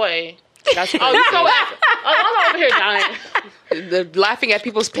little boy." That's Oh, you so active. Oh, I'm over here dying. laughing at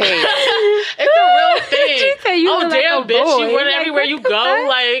people's pain. It's a real thing. say you Oh, look like damn, a bitch. boy. You run Like, everywhere what you the go. fuck?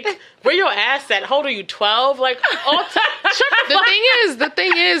 Like, where your ass at? How old are you, 12? Like, shut the fuck The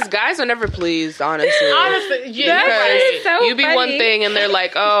thing is, guys are never pleased, honestly. Honestly, yeah, That's right. so You be one funny. thing and they're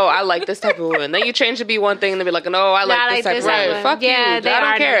like, oh, I like this type of woman. Then you change to be one thing and they'll be like, no, I like this type of woman. one. Fuck Yeah, you. they I are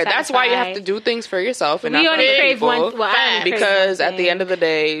don't care. never That's why you have satisfied. to do things for yourself and We not for only other crave people. one. Well, I only crave Because one at the thing. end of the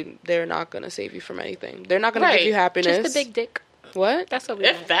day, they're not going to save you from anything. They're not going to Right. give you happiness. Just a big dick. What? That's what we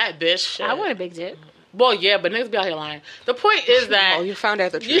If want. that, bitch. Shit. I want a big dick. Well, yeah, but niggas be out here lying. The point is that Oh, you found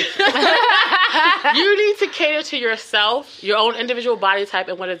out the truth. you need to cater to yourself, your own individual body type,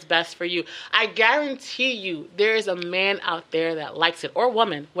 and what is best for you. I guarantee you, there is a man out there that likes it, or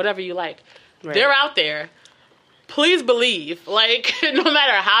woman, whatever you like. Right. They're out there. please believe, like, no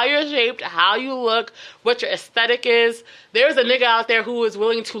matter how you're shaped, how you look, what your aesthetic is, there's a nigga out there who is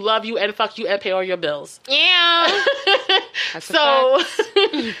willing to love you and fuck you and pay all your bills. Yeah. So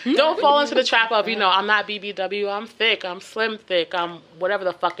don't fall into the trap of, I'm not BBW, I'm thick, I'm slim thick, I'm whatever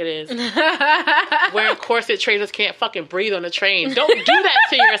the fuck it is. Wearing corset trainers, can't fucking breathe on the train. Don't do that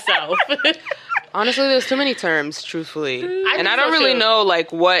to yourself. Honestly, there's too many terms, truthfully. I don't so really too. know,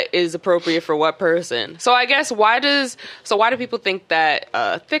 like, what is appropriate for what person. So I guess why do people think that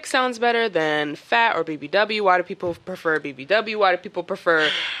thick sounds better than fat or BBW? Why do people prefer BBW? Why do people prefer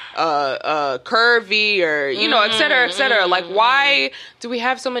curvy or, et cetera, et cetera? Like, why do we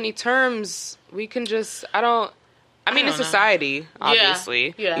have so many terms? We can just, it's society,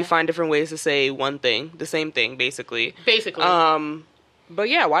 obviously. Yeah. You find different ways to say one thing, the same thing, basically. But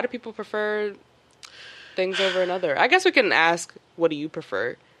yeah, why do people prefer things over another? I guess we can ask, what do you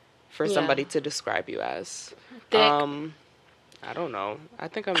prefer for somebody to describe you as? Thick. I don't know. I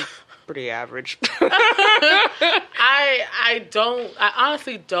think I'm pretty average. I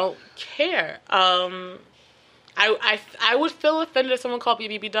honestly don't care. I would feel offended if someone called me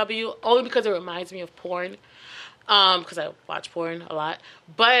BBW, only because it reminds me of porn. Because I watch porn a lot.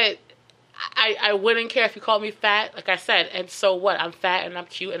 But I wouldn't care if you called me fat, like I said, and so what? I'm fat and I'm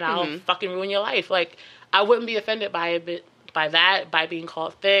cute and I'll fucking ruin your life. Like, I wouldn't be offended by being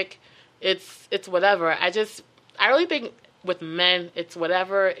called thick. It's whatever. I really think with men, it's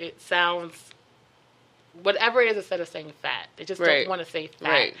whatever it sounds, whatever it is instead of saying fat. They just don't want to say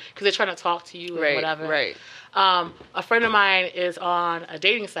fat because they're trying to talk to you and whatever. Right. A friend of mine is on a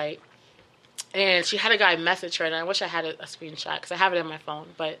dating site. And she had a guy message her, and I wish I had a screenshot because I have it in my phone.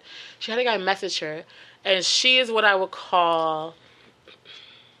 But she had a guy message her, and she is what I would call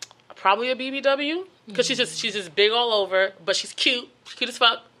probably a BBW because she's just big all over, but she's cute as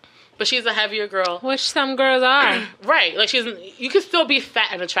fuck. But she's a heavier girl, which some girls are. Right? Like you can still be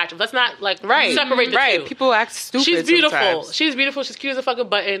fat and attractive. Let's not separate the two. People act stupid. She's beautiful. Sometimes. She's beautiful. She's cute as a fucking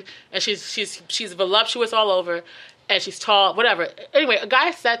button, and she's voluptuous all over. And she's tall, whatever. Anyway, a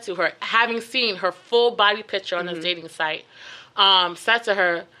guy said to her, having seen her full body picture on his dating site, said to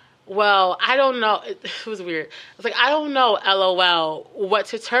her, well, I don't know. It was weird. I was like, I don't know, LOL, what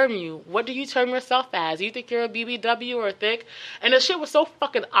to term you. What do you term yourself as? Do you think you're a BBW or thick? And the shit was so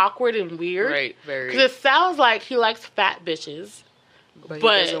fucking awkward and weird. Right, very. Because it sounds like he likes fat bitches. But he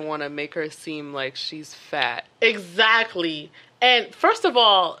doesn't want to make her seem like she's fat. Exactly. And first of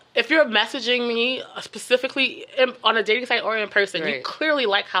all, if you're messaging me specifically on a dating site or in person, you clearly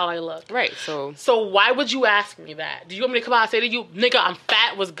like how I look. Right. So why would you ask me that? Do you want me to come out and say to you, nigga, I'm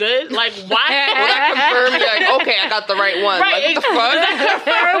fat, was good? Like, why? Will that confirm you're like, okay, I got the right one? Right. Like, what the fuck? Does that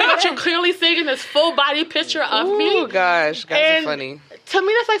confirm what you're clearly seeing in this full body picture of me? Oh, gosh. Guys are funny. To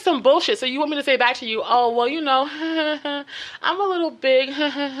me, that's like some bullshit. So you want me to say back to you, oh, well, I'm a little big,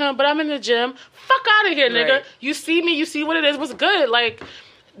 but I'm in the gym. Fuck out of here, nigga. Right. You see me, you see what it is, what's good. Like,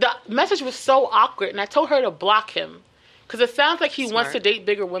 the message was so awkward, and I told her to block him. Because it sounds like he wants to date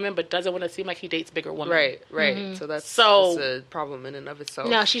bigger women, but doesn't want to seem like he dates bigger women. Right. Mm-hmm. So that's a problem in and of itself.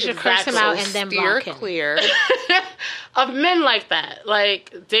 No, she should curse him out and then block him. Clear. Of men like that.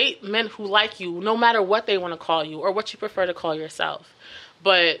 Like, date men who like you, no matter what they want to call you, or what you prefer to call yourself.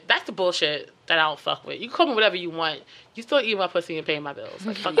 But that's the bullshit that I don't fuck with. You can call me whatever you want. You still eat my pussy and pay my bills.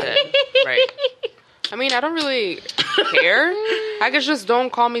 Like, fuck that. Right. I mean, I don't really care. I guess just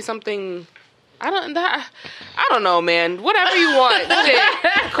don't call me something. I don't know, man. Whatever you want.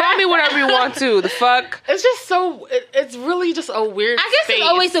 Shit. Call me whatever you want to. The fuck. It's just so. It's really just a weird. I guess it's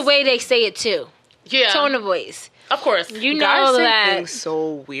always the way they say it too. Yeah. Tone of voice. Of course. You know guys say that. things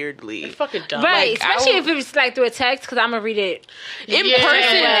so weirdly. It's fucking dumb. Right. Like, especially if it's like through a text, because I'm going to read it. In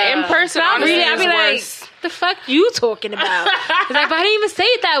person, I'll read it. I'll honestly, be like, worse. the fuck you talking about? It's like, but I didn't even say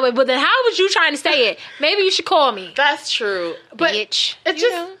it that way. But then how was you trying to say it? Maybe you should call me. That's true. But bitch.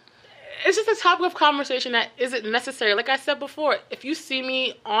 It's just a topic of conversation that isn't necessary. Like I said before, if you see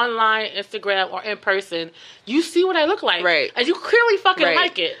me online, Instagram, or in person, you see what I look like. Right. And you clearly fucking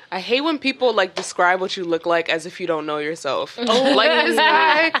like it. I hate when people, like, describe what you look like as if you don't know yourself.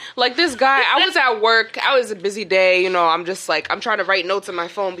 Like this guy, I was at work. I was a busy day. I'm just, like, I'm trying to write notes on my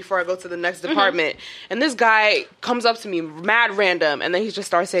phone before I go to the next department. And this guy comes up to me, mad random, and then he just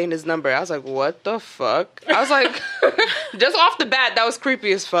starts saying his number. I was like, what the fuck? I was like, just off the bat, that was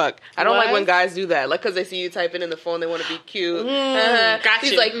creepy as fuck. I don't like when guys do that. Like, because they see you typing in the phone, they want to be cute. Gotcha.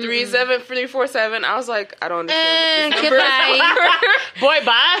 He's like 37347. I was like, I don't understand. Goodbye. Boy,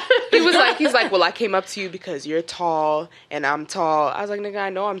 bye. He was like, he's like, well, I came up to you because you're tall and I'm tall. I was like, nigga, I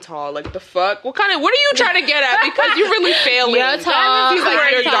know I'm tall. Like, the fuck? What are you trying to get at? Because you're really failing. You're tall. He's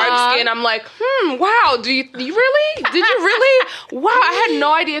like, you're dark skin. I'm like, wow, do you really? Did you really? Wow, I had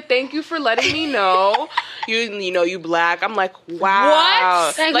no idea. Thank you for letting me know. You know, you black. I'm like, wow.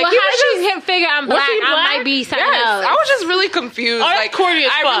 What? Like how did you figure I'm black? I might be something else. I was just really confused. Oh, like, corny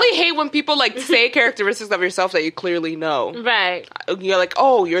as I fuck. really hate when people like say characteristics of yourself that you clearly know. Right. You're like,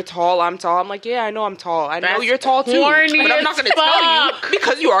 oh, you're tall, I'm tall. I'm like, yeah, I know I'm tall. I know That's you're tall too. corny But I'm not as going to tell you fuck.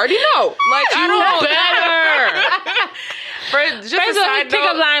 because you already know. Like, I don't know. Better. Just First of all, his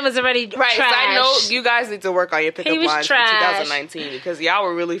pickup line was already right, trash. so I know you guys need to work on your pickup He was lines for trash. 2019 because y'all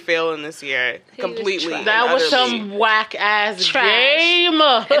were really failing this year completely. trash. That was utterly. some whack ass Trash. game.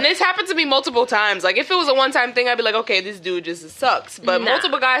 And this happened to me multiple times. Like, if it was a one-time thing, I'd be like, okay, this dude just sucks. But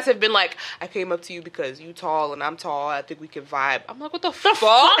multiple guys have been like, I came up to you because you tall and I'm tall. I think we can vibe. I'm like, what the fuck?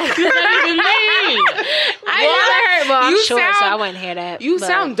 What does that even mean? I never heard. Well, I'm You short, so sound- I wouldn't hear that. You but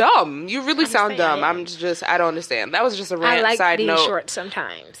sound dumb. You really sound saying. dumb. I'm just, I don't understand. That was just a rant. I like side being note. short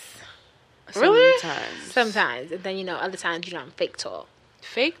sometimes. Really? Sometimes, and then other times I'm fake tall.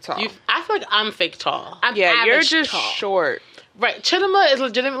 Fake tall. I feel like I'm fake tall. I'm Yeah, you're average just tall. short. Right. Chinema is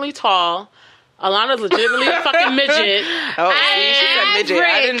legitimately tall. Alana's legitimately a fucking midget. Oh, see, she said midget.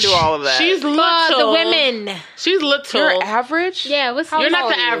 I didn't do all of that. She's little. For the women. She's little. You're average? Yeah, what's You're not tall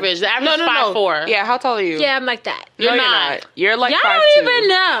the are you? average. The average is 5'4". Yeah, how tall are you? Yeah, I'm like that. You're No, not. You're like Y'all 5'2". don't even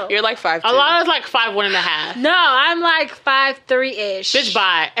know. You're like 5'2". Alana's like 5'1.5". No, I'm like 5'3" ish. Bitch,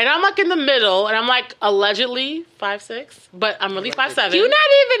 bye. And I'm like in the middle, and I'm like allegedly 5'6", but I'm really 5'7". You're not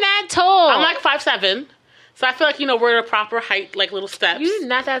even that tall. I'm like 5'7". So I feel like, we're the proper height, like little steps. You're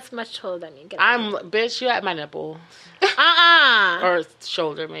not that much taller than me. Get out. Bitch, you at my nipple. Or Or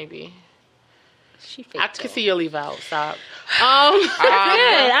shoulder, maybe. she fake I tall. can see your leave out. Stop. Good.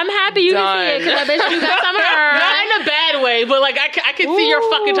 I'm happy you can see it because I bet you got some of her. Not in a bad way, but like I can see your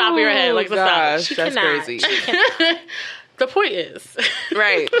fucking top of your head. Like, gosh, stop. that's cannot. crazy. The point is,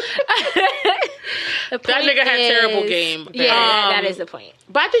 Right. The that point nigga had is- terrible game. Yeah, that is the point.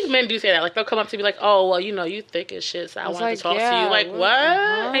 But I think men do say that. Like, they'll come up to me like, "Oh, well, you thick as shit, so I wanted like, to talk to yeah, you." Like, what?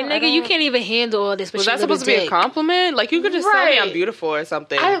 Like, nigga, you can't even handle all this. Was that supposed to be a compliment? Like, you could just tell me I'm Right. beautiful or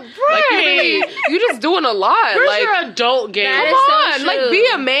something. Right. Like, you just doing a lot. Where's like, your adult game? That come is so on, true. like, be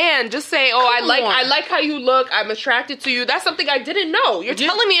a man. Just say, oh, Come on. I like how you look. I'm attracted to you. That's something I didn't know. You're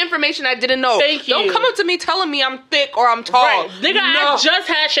telling me information I didn't know. Thank you. Don't come up to me telling me I'm thick or I'm tall. Right. Nigga, I just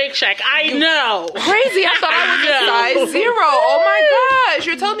had Shake Shack. I know. Crazy. I thought I was I know. a size 0. Oh my gosh.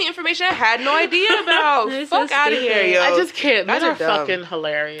 You're telling me information I had no idea about. This Fuck is out of here, yo. I just can't. Men Guys are are dumb. fucking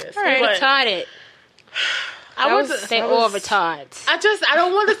hilarious. They're But retarded. I want to. They're all retards. I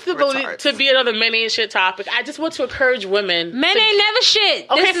don't want this Retards. to be another men ain't shit topic. I just want to encourage women. Men ain't never shit.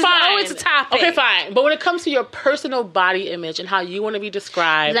 Okay, This is fine. always a topic. Okay, fine. But when it comes to your personal body image and how you want to be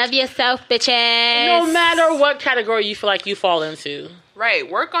described, Love yourself, bitches. no matter what category you feel like you fall into. Right.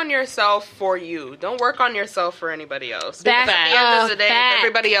 Work on yourself for you. Don't work on yourself for anybody else. That's Because at the end of the day, fact. if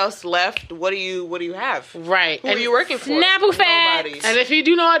everybody else left, what do you have? Right. Who are you working for? Snapple facts. Nobody. And if you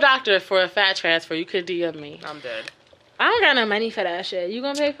do know a doctor for a fat transfer, you could DM me. I'm dead. I don't got no money for that shit. You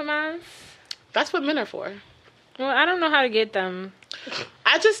gonna pay for mine? That's what men are for. Well, I don't know how to get them.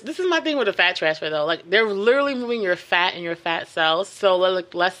 This is my thing with a fat transfer though. Like, they're literally moving your fat and your fat cells. So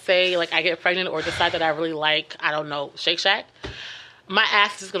let's say like I get pregnant or decide that I really like, I don't know, Shake Shack. My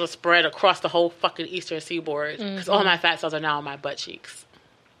ass is gonna spread across the whole fucking eastern seaboard because all my fat cells are now on my butt cheeks.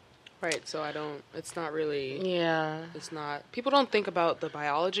 Right. So it's not really. Yeah. It's not. People don't think about the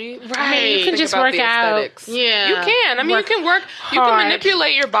biology. Right. You can Think just about work the out. aesthetics. Yeah. You can. I mean, Work you can work. You hard. can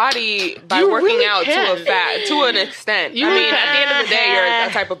manipulate your body by You working really out can. to an extent. You I mean, can. at the end of the day, you're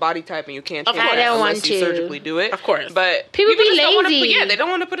a type of body type, and you can't Of change course. it I don't unless want you to. surgically do it. Of course. But People be just don't wanna lazy. they don't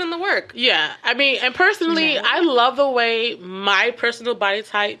want to put in the work. Yeah, I mean, and personally, I love the way my personal body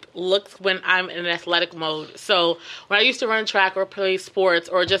type looks when I'm in an athletic mode. So when I used to run track or play sports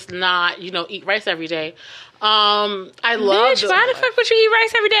or just not, eat rice every day, I love. Bitch, why the fuck would you eat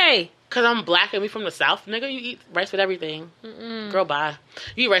rice every day? Because I'm black and we from the South, nigga. You eat rice with everything. Girl, bye.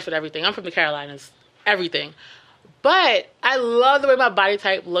 You eat rice with everything. I'm from the Carolinas. Everything. But I love the way my body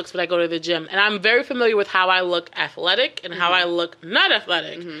type looks when I go to the gym. And I'm very familiar with how I look athletic and how I look not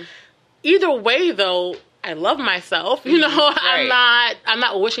athletic. Either way, though, I love myself. Right. I'm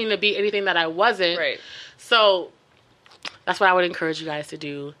not wishing to be anything that I wasn't. Right. So That's what I would encourage you guys to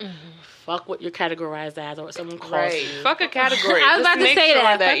do. Fuck what you're categorized as or what someone calls you. Fuck a category. I was about to say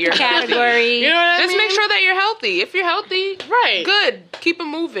that. Fuck you're the category. You know what I Just mean? make sure that you're healthy. If you're healthy, Right. good. Keep it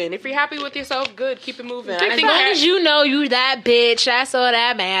moving. If you're happy with yourself, good. Keep it moving. I As think long that- as you know you that bitch, that's all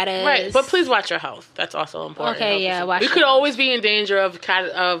that matters. Right, but please watch your health. That's also important. Okay, yeah, watch We your could health. always be in danger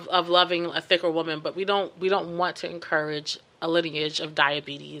of loving a thicker woman, but we don't want to encourage a lineage of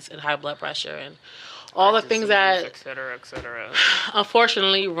diabetes and high blood pressure and all the things that et cetera,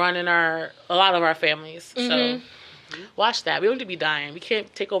 unfortunately run in a lot of our families. So watch that. We don't need to be dying. We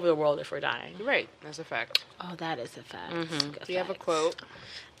can't take over the world if we're dying. Right, that's a fact. Oh, that is a fact. Do you have a quote?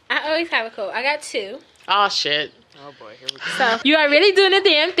 I always have a quote. I got two. Oh shit. Oh boy, here we go. So, you are really doing the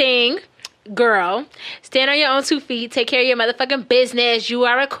damn thing, girl. Stand on your own 2 feet. Take care of your motherfucking business. You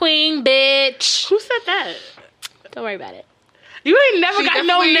are a queen, bitch. Who said that? Don't worry about it. You ain't never She got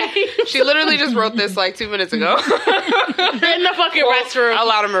no definitely- name. She literally just wrote this like 2 minutes ago. in the fucking restroom.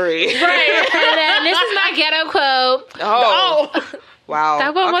 Alana Marie. Right. And then this is my ghetto quote. Oh, Oh. wow.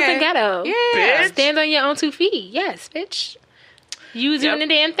 That one Okay. wasn't ghetto. Yeah. Bitch. Stand on your own 2 feet. Yes, bitch. You was doing the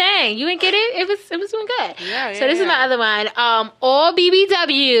damn thing. You ain't get it. It was doing good. Yeah, So this is my other one. All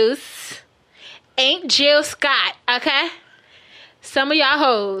BBWs ain't Jill Scott. Okay. Some of y'all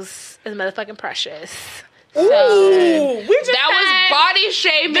hoes is motherfucking precious. Ooh, we just That had was body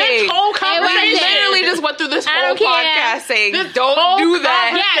shaming. this whole We conversation. literally just went through this I whole don't care. podcast saying, This don't whole do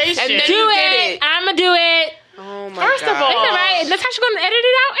that. conversation. And then Do you it. did it. I'ma do it. Oh my First of God. all- It's all right. Natasha gonna edit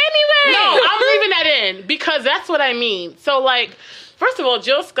it out anyway. No, I'm leaving that in because that's what I mean. So, like, first of all,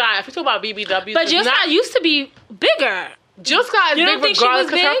 Jill Scott, if we talk about BBW, But Jill Scott used to be bigger. Jill Scott is You don't big think she regardless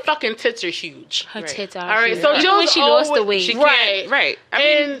was because her big? fucking tits are huge. Her Right. tits are. All right, huge. so Even Jill's when she lost the always- weight. She Right. can't. Right. I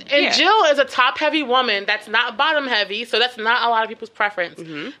mean, And yeah. Jill is a top heavy woman that's not bottom heavy, so that's not a lot of people's preference.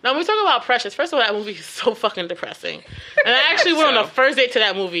 Now, when we talk about Precious, first of all, that movie is so fucking depressing. And I actually went on a first date to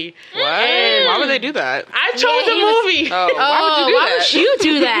that movie. What? Why would they do that? I chose Yeah, the he was- movie. Oh, why would you do why that? would you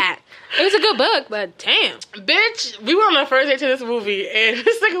do that? It was a good book, but damn. Bitch, we went on a first date to this movie, and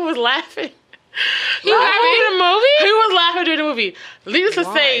this nigga was laughing. He was in the movie? He was laughing during the movie. Needless to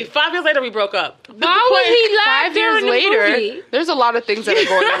say, 5 years later, we broke up. But Why was he 5 laughing years during the later, movie? there's a lot of things that are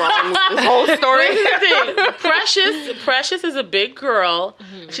going wrong with this whole story. Here's the thing. Precious is a big girl.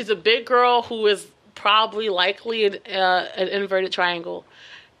 She's a big girl who is probably likely an inverted triangle.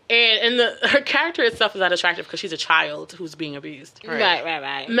 And her character itself is not attractive because she's a child who's being abused.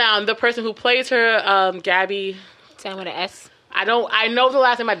 Right. Now, the person who plays her, Gabby, Same with an S. I know the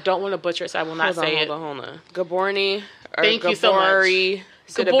last name. I don't want to butcher it, so I will not say it. Hold on. Gaborni. Or Thank you so much. Gabori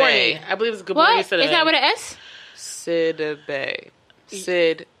Gaborni. Sidibe. I believe it's Gaborni What? Sidibe. Is that with an S? Sidibe.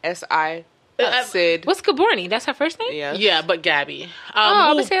 Sid. S-I. Sid. What's Gaborni? That's her first name? Yeah. Yeah, but Gabby. I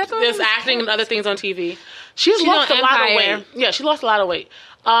Who would say that's what is it was. acting and other things on TV. She's lost on a lot of Empire. weight. Yeah, she lost a lot of weight.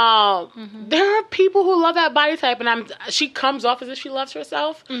 There are people who love that body type, and she comes off as if she loves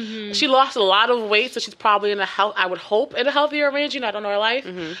herself. She lost a lot of weight, so she's probably in a I would hope in a healthier range. I don't know her life.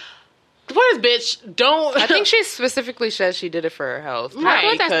 The point is, bitch, don't. I think she specifically said she did it for her health. Right.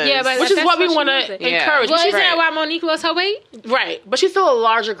 Right. That's- yeah, but- which is that's what we what she want was to it. Yeah. encourage. Well, But she's isn't that right. why Monique lost her weight? right, but she's still a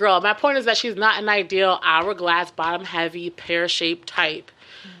larger girl. My point is that she's not an ideal hourglass, bottom heavy, pear shaped type.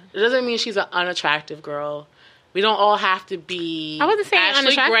 It doesn't mean she's an unattractive girl. We don't all have to be. I wasn't saying Ashley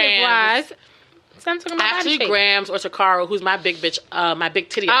unattractive Grahams. wise. So I'm talking about Ashley body shape. Grahams or Takara, who's my big bitch, my big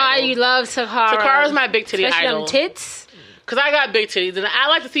titty Ah, idol. you love Takara. Takara's my big titty Especially idol. them tits. Because I got big titties, and I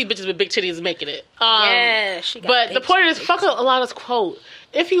like to see bitches with big titties making it. Yeah, she got But big the point is, titties. fuck Alana's quote.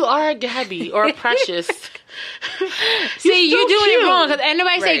 If you are a Gabby or a Precious, See, you're doing cute. it wrong because ain't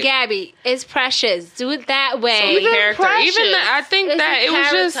nobody say Right. Gabby. It's Precious. Do it that The way. Even character. Precious. Even I think It's that a it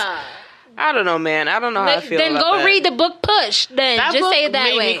was just. character. I don't know, man. I don't know how I feel Then about go that. read the book Push. Then That just book say it that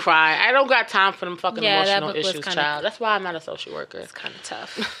made way. me cry. I don't got time for them fucking Yeah, that emotional book was issues, kinda- child. That's why I'm not a social worker. It's kind of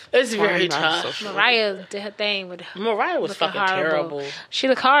tough. It's Why very am I not a tough. social- Mariah did her thing with Mariah was looking fucking terrible. She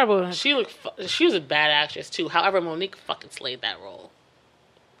looked horrible. She was a bad actress too. However, Monique fucking slayed that role.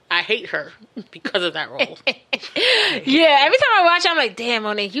 I hate her because of that role. Yeah, every time I watch, I'm like, damn,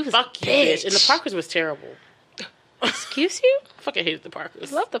 Monique, you was Fuck a you, bitch. bitch. And the Parkers was terrible. Excuse you? I fucking hated the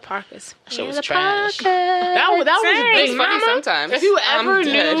Parkers. Love the Parkers. That shit was the trash. Parkers. That was Same, big. It's funny mama. sometimes. If you I'm ever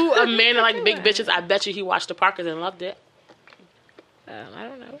dead. knew a man that liked big bitches, I bet you he watched the Parkers and loved it. I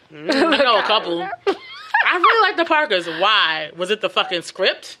don't know. I know a couple. I really like the Parkers. Why? Was it the fucking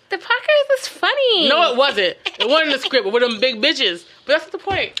script? The Parkers was funny. No, it wasn't. It wasn't the script. It were them big bitches. But that's the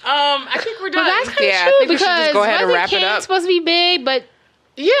point. I think we're But done. that's kind of Yeah, I true think we should because just go ahead and wasn't wrap it Kane up. supposed to be big, but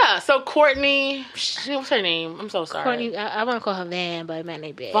Yeah, so Courtney, what's her name? I'm so sorry. Courtney, I want to call her Van, but it might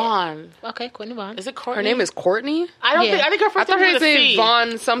not be Vaughn. Okay, Courtney Vaughn. Is it Courtney? Her name is Courtney? I don't think. I think her I first thought name her was a name C.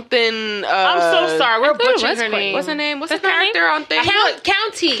 Vaughn something. I'm so sorry. We're I thought it butchering was her Courtney. name. What's her name? What's the Countess. character on things?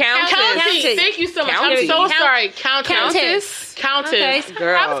 County. Countess. Thank you so much. I'm County. so sorry. Countess. Okay,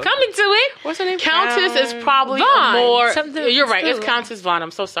 Girl. I was coming to it. What's her name? Countess is probably Vaughn. more. Something- You're right. It's still- Countess Vaughn.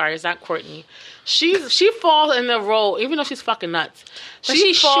 I'm so sorry. It's not Courtney. She falls in the role, even though she's fucking nuts. But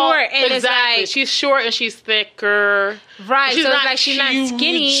she's short and it's like- she's short and she's thicker. Right, She's so it's not like she's not huge.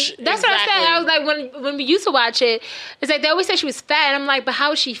 skinny. That's what I said. I was like, when we used to watch it, it's like they always said she was fat, and I'm like, but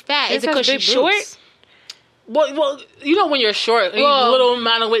how is she fat? Is it because she's short? Well, you know when you're short, the little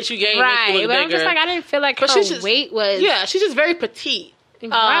amount of weight you gain makes you Right, look but I'm bigger. just like, I didn't feel like But her she's just- weight was. Yeah, she's just very petite.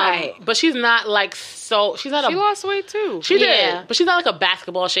 Right. But she's not like so. She's not She a. lost weight too. She Yeah. did, but she's not like a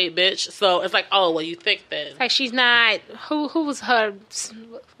basketball shaped bitch. So it's like, oh well, you thick then. Like she's not. Who was her?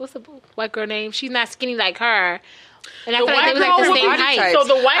 What's the white girl name? She's not skinny like her. And I feel like they was like the same height. So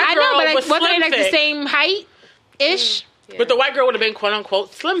the white I girl know, but like, was wasn't they slim like the thick. same height ish? But the white girl would have been quote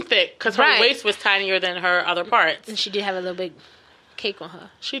unquote slim thick because her Right. waist was tinier than her other parts. And she did have a little big cake on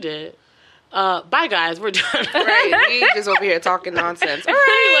her. She did. Bye guys, we're done. Right, we just over here talking nonsense. All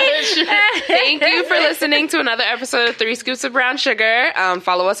right. Thank you for listening to another episode of 3 Scoops of Brown Sugar.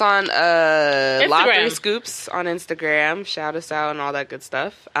 Follow us on Law 3 Scoops on Instagram. Shout us out and all that good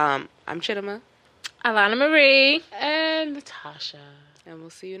stuff. I'm Chidima. Alana Marie. And Natasha. And we'll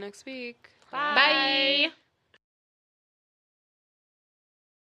see you next week. Bye.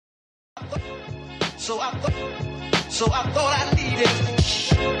 So I thought I needed.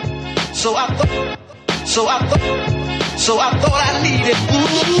 So I thought I needed.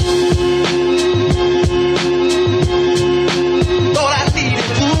 Ooh.